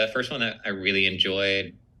 the first one that I really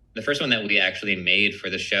enjoyed, the first one that we actually made for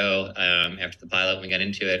the show after the pilot, when we got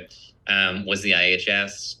into it, was the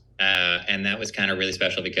IHS. And that was kind of really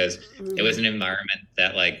special because it was an environment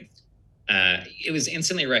that like, it was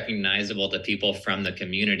instantly recognizable to people from the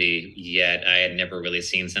community, yet I had never really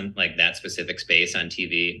seen something like that specific space on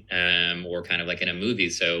TV or kind of like in a movie.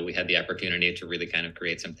 So we had the opportunity to really kind of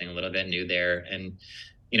create something a little bit new there. And,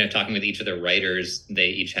 talking with each of the writers, they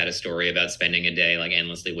each had a story about spending a day like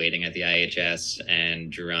endlessly waiting at the IHS, and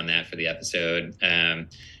drew on that for the episode.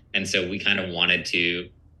 And so we kind of wanted to,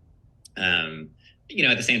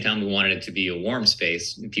 at the same time, we wanted it to be a warm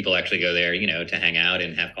space. People actually go there, to hang out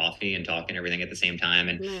and have coffee and talk and everything at the same time.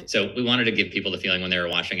 And so we wanted to give people the feeling when they were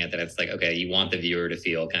watching it that it's like, okay, you want the viewer to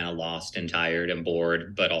feel kind of lost and tired and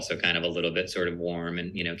bored, but also kind of a little bit sort of warm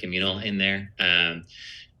and, communal in there.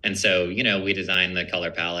 And so, we designed the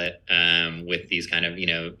color palette with these kind of,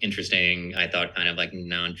 interesting, I thought, kind of like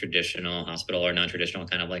non-traditional hospital or non-traditional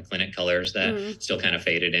kind of like clinic colors that still kind of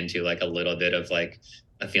faded into like a little bit of like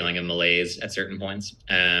a feeling of malaise at certain points.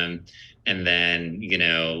 And then,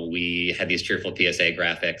 we had these cheerful PSA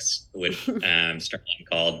graphics, which Sterling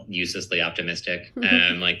called uselessly optimistic,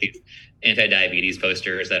 like these anti-diabetes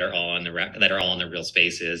posters that are all in the real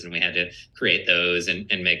spaces. And we had to create those and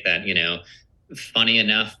make that, funny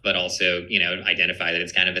enough, but also, identify that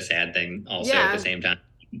it's kind of a sad thing also at the same time.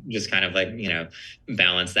 Just kind of like,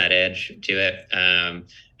 balance that edge to it.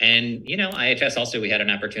 And, IHS also, we had an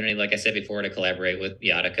opportunity, like I said before, to collaborate with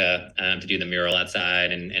Yatica to do the mural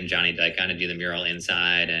outside, and Johnny Dyke kind of do the mural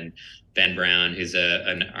inside. And Ben Brown, who's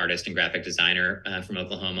an artist and graphic designer from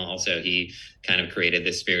Oklahoma, also, he kind of created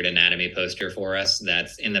this Spirit Anatomy poster for us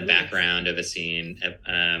that's in the background of a scene.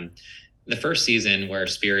 The first season where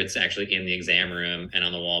Spirit's actually in the exam room, and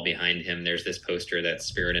on the wall behind him, there's this poster that's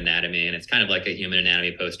Spirit Anatomy, and it's kind of like a human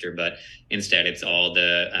anatomy poster, but instead it's all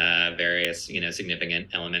the various, significant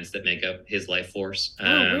elements that make up his life force,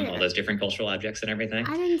 all those different cultural objects and everything.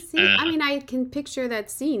 I didn't see, I mean, I can picture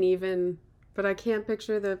that scene even, but I can't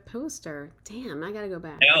picture the poster. Damn, I gotta go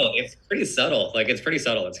back. No, it's pretty subtle. Like, it's pretty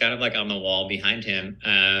subtle. It's kind of like on the wall behind him.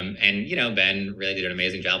 And, Ben really did an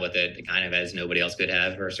amazing job with it, kind of as nobody else could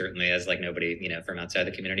have, or certainly as like nobody, from outside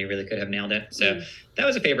the community really could have nailed it. So that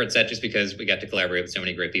was a favorite set just because we got to collaborate with so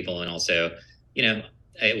many great people. And also, we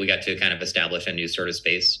got to kind of establish a new sort of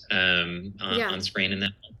space on screen in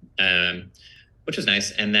that, which was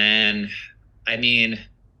nice. And then, I mean,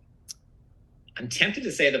 I'm tempted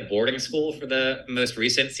to say the boarding school for the most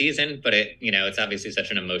recent season, but it's obviously such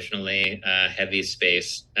an emotionally heavy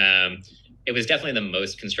space. It was definitely the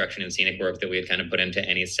most construction and scenic work that we had kind of put into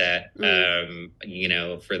any set, for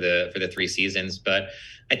the 3 seasons. But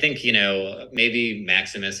I think, maybe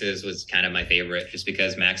Maximus's was kind of my favorite, just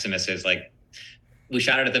because Maximus is like, we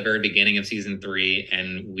shot it at the very beginning of season 3,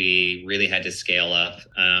 and we really had to scale up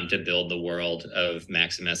to build the world of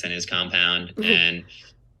Maximus and his compound. And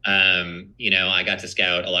I got to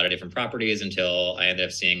scout a lot of different properties until I ended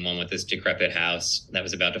up seeing one with this decrepit house that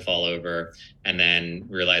was about to fall over, and then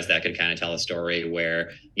realized that could kind of tell a story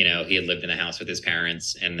where, he had lived in the house with his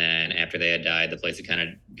parents, and then after they had died, the place had kind of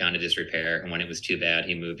gone to disrepair. And when it was too bad,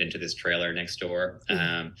 he moved into this trailer next door.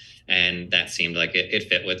 And that seemed like it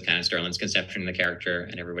fit with kind of Sterling's conception of the character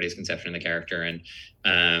and everybody's conception of the character. And,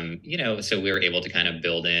 so we were able to kind of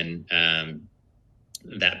build in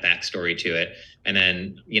that backstory to it. And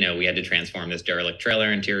then, we had to transform this derelict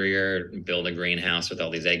trailer interior, build a greenhouse with all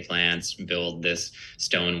these eggplants, build this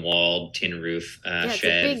stone walled tin roof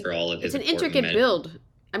shed for all of his. It's an intricate build.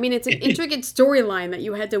 I mean, it's an intricate storyline that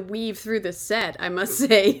you had to weave through the set, I must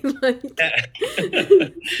say. It's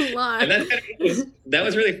a lot. And that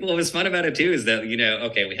was really cool. What was fun about it too is that,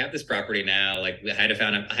 okay, we have this property now. Like I had to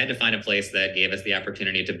find a place that gave us the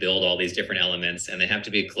opportunity to build all these different elements, and they have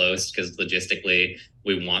to be close because logistically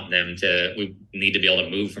we need to be able to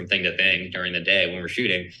move from thing to thing during the day when we're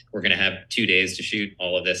shooting. We're going to have 2 days to shoot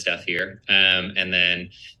all of this stuff here.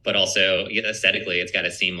 But also aesthetically, it's got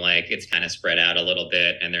to seem like it's kind of spread out a little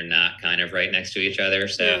bit and they're not kind of right next to each other.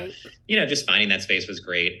 So, just finding that space was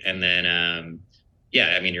great. And then,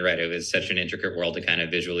 you're right. It was such an intricate world to kind of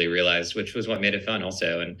visually realize, which was what made it fun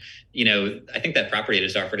also. And, I think that property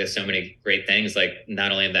just offered us so many great things, like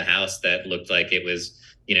not only the house that looked like it was,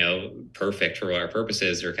 perfect for our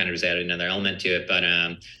purposes, or kind of just added another element to it. But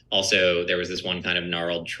also there was this one kind of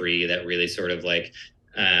gnarled tree that really sort of like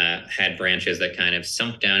had branches that kind of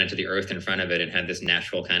sunk down into the earth in front of it and had this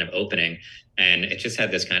natural kind of opening. And it just had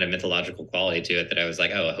this kind of mythological quality to it that I was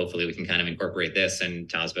like, oh, hopefully we can kind of incorporate this. And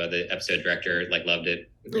Tasba, the episode director, loved it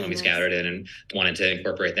when we scouted it and wanted to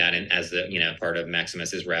incorporate that in as the, part of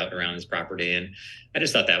Maximus's route around his property. And I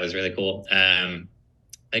just thought that was really cool.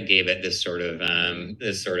 I gave it this sort of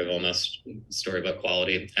almost storybook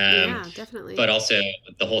quality. Definitely. But also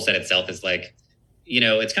the whole set itself is like,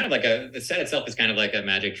 it's kind of like the set itself is kind of like a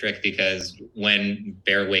magic trick, because when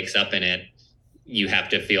Bear wakes up in it, you have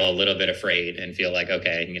to feel a little bit afraid and feel like,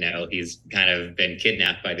 okay, he's kind of been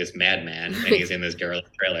kidnapped by this madman and he's in this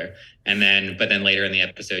derelict trailer. But then later in the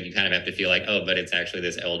episode, you kind of have to feel like, oh, but it's actually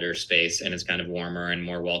this elder space and it's kind of warmer and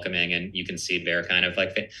more welcoming. And you can see Bear kind of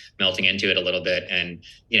like melting into it a little bit. And,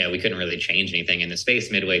 we couldn't really change anything in the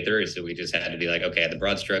space midway through. So we just had to be like, okay, the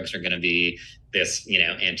broad strokes are going to be this,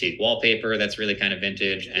 antique wallpaper that's really kind of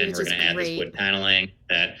vintage. And we're going to add this wood paneling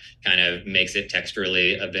that kind of makes it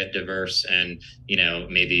texturally a bit diverse. And,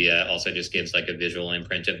 maybe also just gives like a visual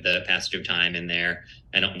imprint of the passage of time in there,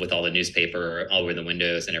 and with all the newspaper all over the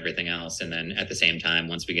windows and everything else. And then at the same time,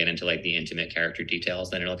 once we get into like the intimate character details,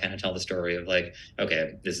 then it'll kind of tell the story of like,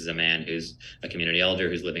 okay, this is a man who's a community elder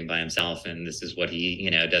who's living by himself, and this is what he,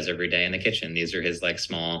 does every day in the kitchen. These are his like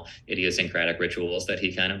small idiosyncratic rituals that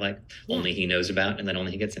he kind of like only he knows about and then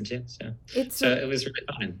only he gets into. So it was really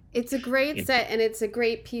fun. It's a great set, and it's a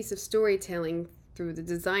great piece of storytelling through the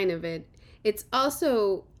design of it. It's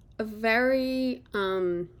also a very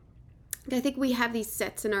I think we have these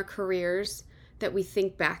sets in our careers that we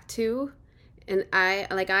think back to. And I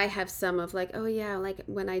have some of like, oh yeah, like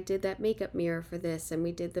when I did that makeup mirror for this, and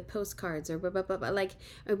we did the postcards, or blah, blah, blah, blah, like,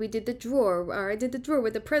 or we did the drawer, or I did the drawer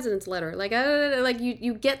with the president's letter. Like,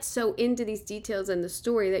 you get so into these details and the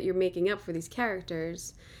story that you're making up for these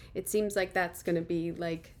characters. It seems like that's going to be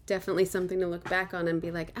like definitely something to look back on and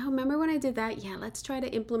be like, oh, remember when I did that? Yeah, let's try to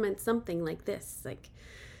implement something like this. Like,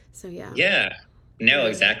 so yeah. Yeah. No,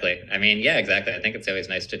 exactly. I mean, yeah, exactly. I think it's always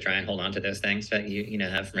nice to try and hold on to those things that you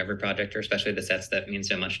have from every project, or especially the sets that mean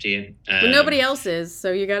so much to you. But nobody else is,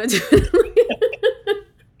 so you got to do it.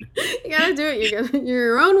 You got to do it. You're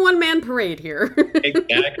your own one-man parade here.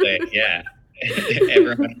 Exactly. Yeah.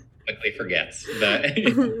 Everyone quickly forgets, but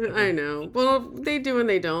I know. Well, they do and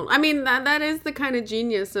they don't. I mean, that is the kind of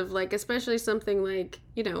genius of like, especially something like,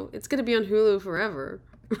 it's going to be on Hulu forever.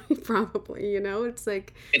 Probably, it's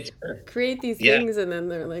like create these things and then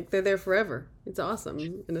they're there forever. It's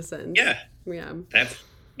awesome in a sense. Yeah. That's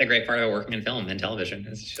the great part about working in film and television.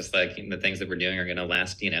 It's just like the things that we're doing are going to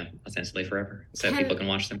last, essentially forever, so people can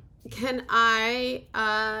watch them. Can I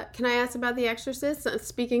ask about The Exorcist?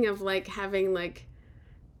 Speaking of like having like,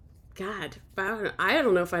 God, I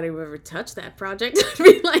don't know if I'd ever touch that project. I'd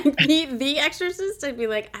be like the Exorcist. I'd be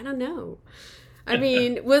like, I don't know. I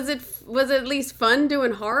mean, was it at least fun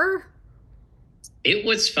doing horror? It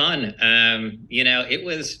was fun. It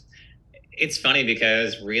It's funny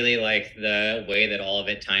because really like the way that all of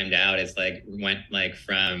it timed out is like went like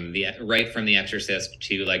from the Exorcist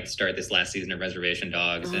to like start this last season of Reservation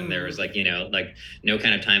Dogs, and there was like like no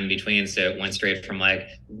kind of time in between, so it went straight from like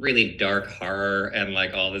really dark horror and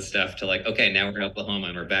like all this stuff to like, okay, now we're in Oklahoma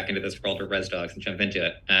and we're back into this world of Res Dogs and jump into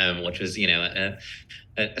it, which was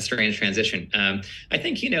a strange transition. I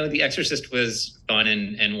think The Exorcist was fun,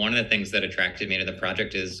 and one of the things that attracted me to the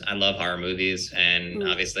project is I love horror movies, and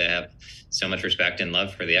obviously I have so much respect and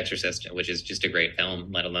love for The Exorcist, which is just a great film,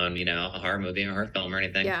 let alone a horror movie, a horror film, or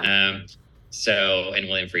anything. Yeah. And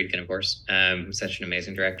William Friedkin, of course, such an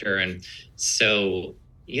amazing director, and so.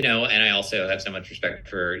 And I also have so much respect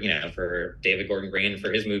for David Gordon Green,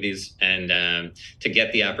 for his movies, and to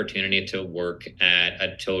get the opportunity to work at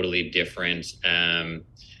a totally different,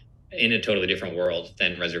 in a totally different world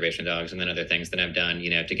than Reservation Dogs and then other things that I've done,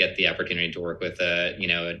 to get the opportunity to work with,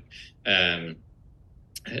 David,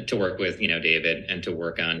 and to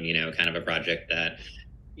work on, kind of a project that,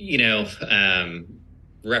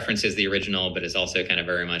 references the original, but is also kind of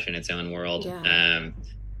very much in its own world. Yeah.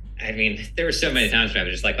 I mean, there were so many times when I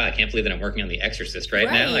was just like, wow, I can't believe that I'm working on The Exorcist right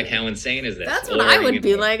now. Like, how insane is this? That's what I would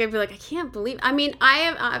be like. I'd be like, I can't believe. I mean, I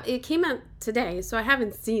have. It came out today, so I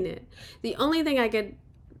haven't seen it. The only thing I can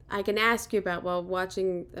ask you about while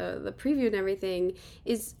watching the preview and everything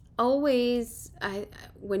is always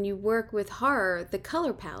when you work with horror, the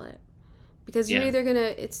color palette. Because you're either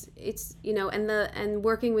gonna and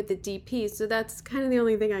working with the DP, so that's kind of the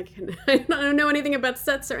only thing I don't know anything about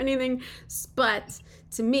sets or anything, but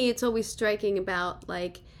to me it's always striking about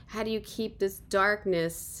like how do you keep this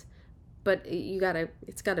darkness, but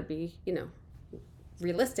it's gotta be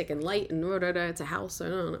realistic and light and it's a house. I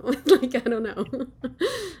don't know. Like, I don't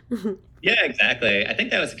know. Yeah, exactly. I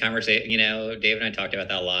think that was a conversation, David and I talked about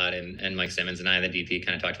that a lot, and Mike Simmons and I, the DP,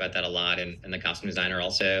 kind of talked about that a lot, and the costume designer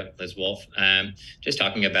also, Liz Wolf, just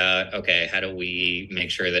talking about, okay, how do we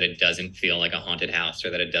make sure that it doesn't feel like a haunted house,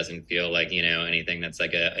 or that it doesn't feel like, anything that's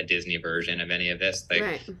like a Disney version of any of this. Like,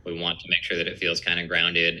 right. We want to make sure that it feels kind of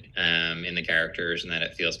grounded in the characters, and that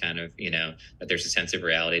it feels kind of, that there's a sense of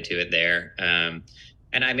reality to it there.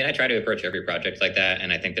 And I mean, I try to approach every project like that.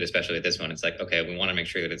 And I think that especially with this one, it's like, okay, we want to make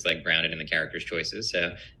sure that it's like grounded in the character's choices.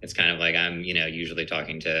 So it's kind of like I'm, usually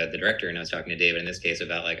talking to the director, and I was talking to David in this case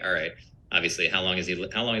about like, all right, obviously, how long has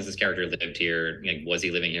this character lived here? Like, was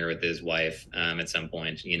he living here with his wife at some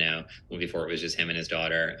point, before it was just him and his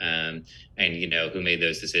daughter? And, who made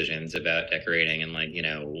those decisions about decorating, and like,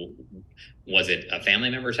 was it a family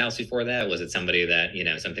member's house before that? Was it somebody that,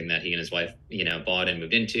 something that he and his wife, bought and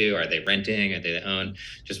moved into? Are they renting? Are they own?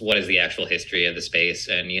 Just what is the actual history of the space?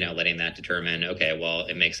 And, letting that determine, okay, well,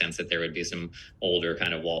 it makes sense that there would be some older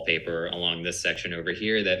kind of wallpaper along this section over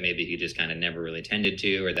here that maybe he just kind of never really tended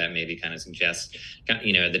to, or that maybe kind of suggests,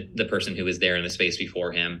 the person who was there in the space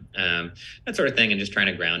before him, that sort of thing. And just trying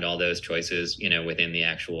to ground all those choices, within the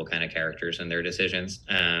actual kind of characters and their decisions.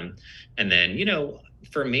 And then,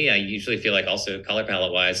 for me, I usually feel like also color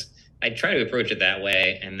palette wise, I try to approach it that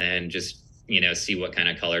way, and then just, see what kind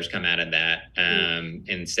of colors come out of that,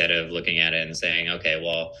 instead of looking at it and saying, okay,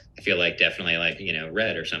 well, I feel like definitely like,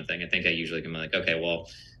 red or something. I think I usually come like, okay, well,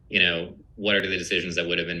 what are the decisions that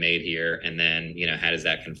would have been made here? And then, how does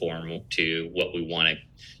that conform to what we want to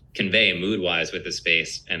convey mood wise with the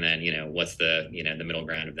space? And then, what's the, the middle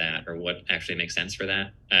ground of that, or what actually makes sense for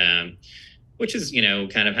that? Which is,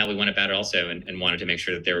 kind of how we went about it also, and wanted to make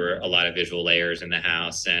sure that there were a lot of visual layers in the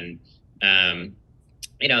house. And,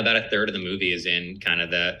 about a third of the movie is in kind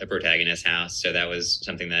of the protagonist's house. So that was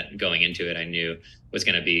something that going into it, I knew was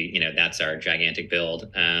going to be, that's our gigantic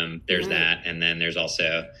build. There's that. And then there's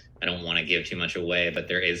also, I don't want to give too much away, but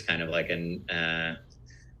there is kind of like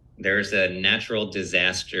there's a natural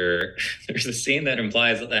disaster. There's a scene that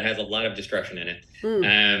implies that has a lot of destruction in it.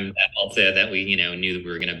 That we, knew that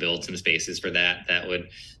we were going to build some spaces for that would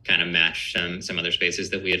kind of match some other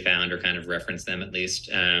spaces that we had found, or kind of reference them at least,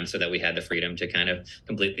 so that we had the freedom to kind of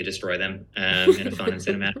completely destroy them in a fun and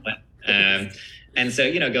cinematic way. And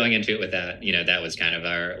so, going into it with that, that was kind of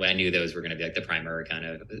I knew those were going to be like the primary kind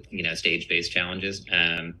of, stage-based challenges.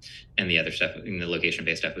 And the other stuff, the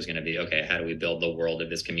location-based stuff, was going to be, okay, how do we build the world of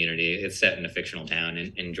this community? It's set in a fictional town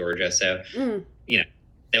in Georgia. So,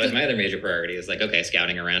 that was my other major priority, is like, okay,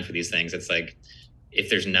 scouting around for these things. It's like,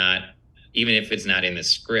 even if it's not in the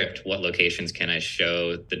script, what locations can I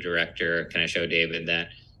show the director? Can I show David that,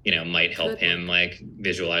 might help him like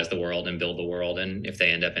visualize the world and build the world? And if they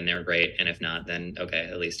end up in there, great. And if not, then okay,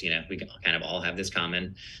 at least, we can kind of all have this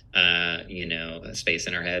common, space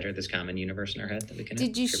in our head, or this common universe in our head that we can.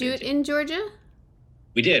 Did you shoot in Georgia?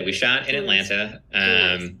 We did. We shot in Atlanta.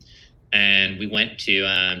 And we went to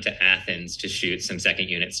Athens to shoot some second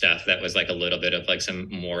unit stuff that was like a little bit of like some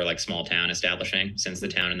more like small town establishing, since the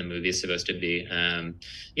town in the movie is supposed to be, a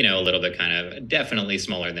little bit kind of definitely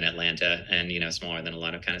smaller than Atlanta, and smaller than a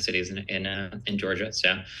lot of kind of cities in Georgia.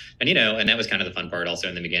 So, and that was kind of the fun part also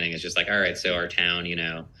in the beginning, is just like, all right, so our town,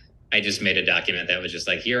 I just made a document that was just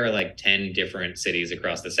like, here are like 10 different cities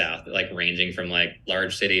across the South, like ranging from like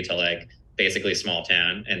large city to like basically small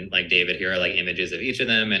town. And like, David, here are like images of each of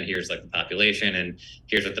them, and here's like the population, and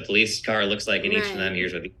here's what the police car looks like in each of them,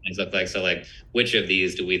 here's what these things look like. So like, which of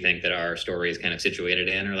these do we think that our story is kind of situated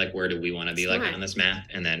in, or like where do we want to be like on this map?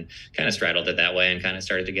 And then kind of straddled it that way and kind of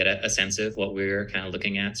started to get a sense of what we were kind of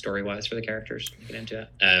looking at story wise for the characters. Get into it.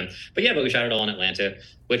 But we shot it all in Atlanta,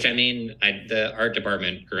 which the art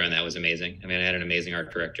department crew on that was amazing. I mean, I had an amazing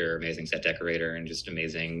art director, amazing set decorator, and just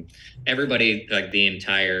amazing everybody. Like the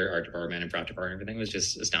entire art department and prop department, everything was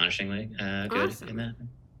just astonishingly good in that.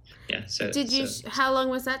 Yeah. So how long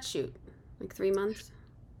was that shoot? Like 3 months,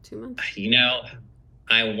 2 months?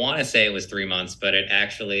 I want to say it was 3 months, but it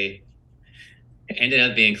actually ended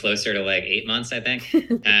up being closer to like 8 months, I think.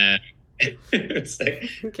 It's like,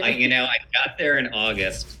 okay. I got there in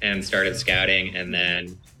August and started scouting, and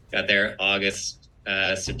then got there August,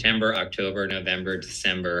 September, October, November,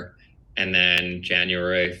 December, and then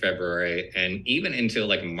January, February, and even into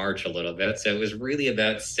like March a little bit. So it was really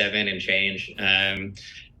about 7 and change.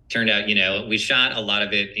 Turned out, we shot a lot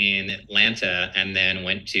of it in Atlanta, and then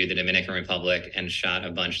went to the Dominican Republic and shot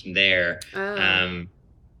a bunch there,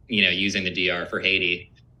 using the DR for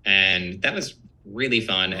Haiti. And that was really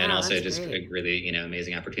fun. And also just great. A really,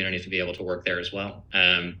 amazing opportunity to be able to work there as well,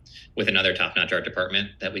 with another top-notch art department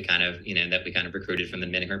that we kind of recruited from the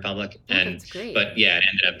Dominican Republic. That's great. But yeah, it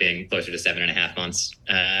ended up being closer to 7.5 months,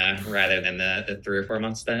 rather than the 3 or 4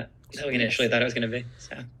 months that we initially thought it was going to be.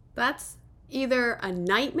 So that's either a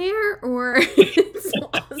nightmare or it's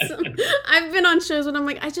awesome. I've been on shows when I'm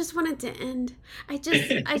like, I just want it to end. I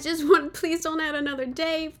just want, please don't add another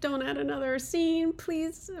day, don't add another scene,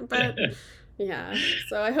 please. But yeah,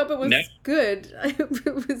 so I hope it was good. I hope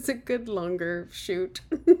it was a good longer shoot.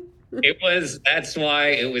 That's why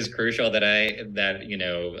it was crucial that I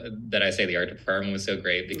say the art department was so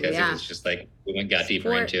great, because it was just like, we got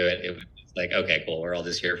deeper into it. It was like, okay, cool, we're all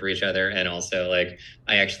just here for each other. And also like,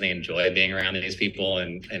 I actually enjoy being around these people,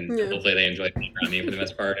 and hopefully they enjoy being around me for the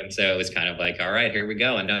most part. And so it was kind of like, all right, here we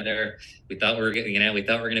go. We thought we were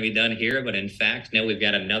going to be done here, but in fact, no, we've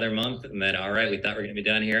got another month. And then, all right, we thought we were going to be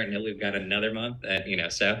done here, and no, we've got another month.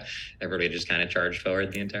 So everybody just kind of charged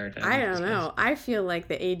forward the entire time. I don't know. I feel like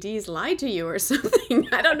the ADs lied to you or something.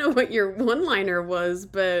 I don't know what your one-liner was,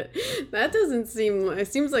 but that doesn't it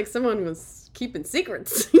seems like someone was keeping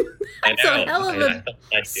secrets. That's a hell of a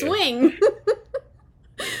swing.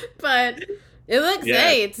 But it looks,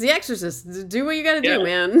 hey, it's The Exorcist. Do what you got to do,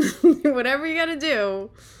 man. Whatever you got to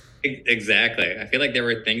do. Exactly. I feel like there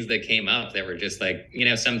were things that came up that were just like,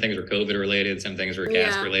 some things were COVID related, some things were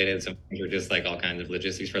cast related, some things were just like all kinds of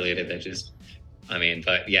logistics related that just,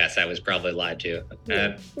 but yes, I was probably lied to.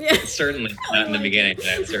 Certainly not in the beginning, but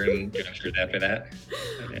I'm certain after that.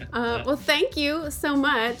 Well, thank you so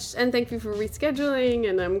much, and thank you for rescheduling,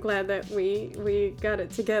 and I'm glad that we got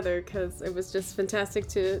it together, because it was just fantastic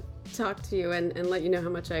to talk to you and let you know how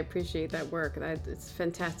much I appreciate that work. It's a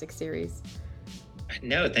fantastic series.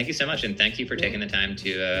 No, thank you so much, and thank you for taking the time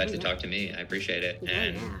to talk to me. I appreciate it.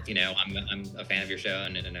 I'm a fan of your show,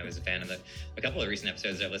 and I was a fan of a couple of recent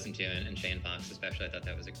episodes I listened to, and Shane Fox especially. I thought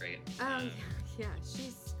that was a great. Yeah,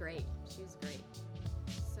 she's great. She's great.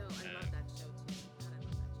 So I love that show too.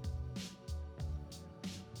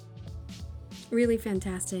 Really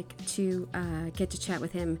fantastic to get to chat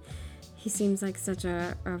with him. He seems like such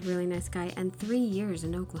a really nice guy. And 3 years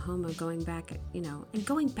in Oklahoma, going back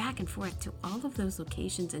and forth to all of those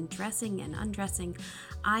locations and dressing and undressing.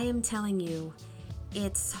 I am telling you,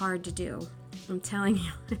 it's hard to do. I'm telling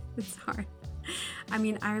you, it's hard. I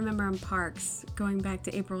mean, I remember in parks going back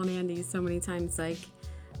to April and Andy so many times, like,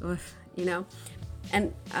 oof,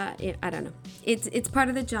 and I don't know. It's part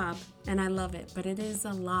of the job, and I love it. But it is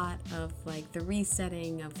a lot of like the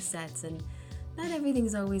resetting of sets, and not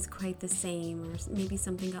everything's always quite the same, or maybe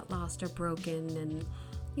something got lost or broken, and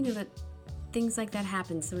that things like that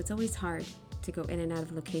happen. So it's always hard to go in and out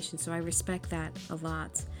of location. So I respect that a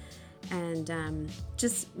lot, and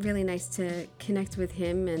just really nice to connect with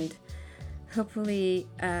him. And hopefully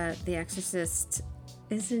The Exorcist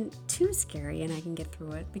isn't too scary and I can get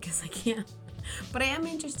through it, because I can't. But I am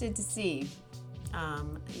interested to see, I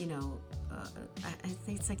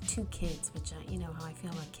think it's like 2 kids, which how I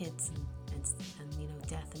feel about kids and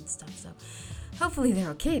death and stuff. So hopefully they're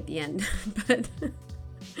okay at the end. But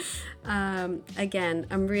Again,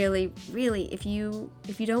 I'm really, if you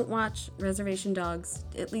don't watch Reservation Dogs,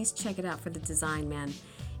 at least check it out for the design, man.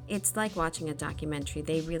 It's like watching a documentary.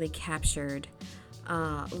 They really captured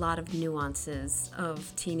a lot of nuances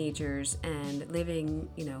of teenagers and living,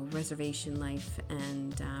 reservation life,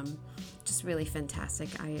 and just really fantastic.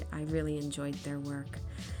 I really enjoyed their work.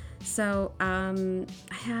 So I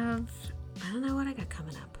don't know what I got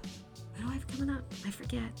coming up. What do I have coming up? I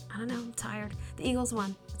forget. I don't know. I'm tired. The Eagles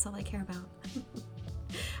won. That's all I care about.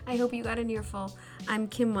 I hope you got an earful. I'm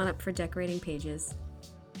Kim One Up for Decorating Pages.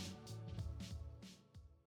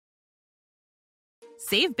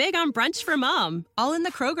 Save big on brunch for mom, all in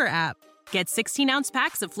the Kroger app. Get 16-ounce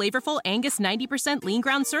packs of flavorful Angus 90% lean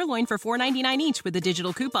ground sirloin for $4.99 each with a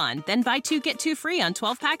digital coupon. Then buy 2, get 2 free on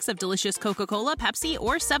 12 packs of delicious Coca-Cola, Pepsi,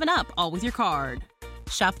 or 7-Up, all with your card.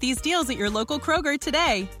 Shop these deals at your local Kroger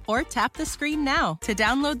today, or tap the screen now to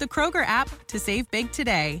download the Kroger app to save big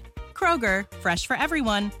today. Kroger, fresh for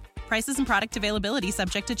everyone. Prices and product availability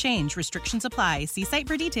subject to change. Restrictions apply. See site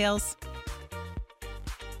for details.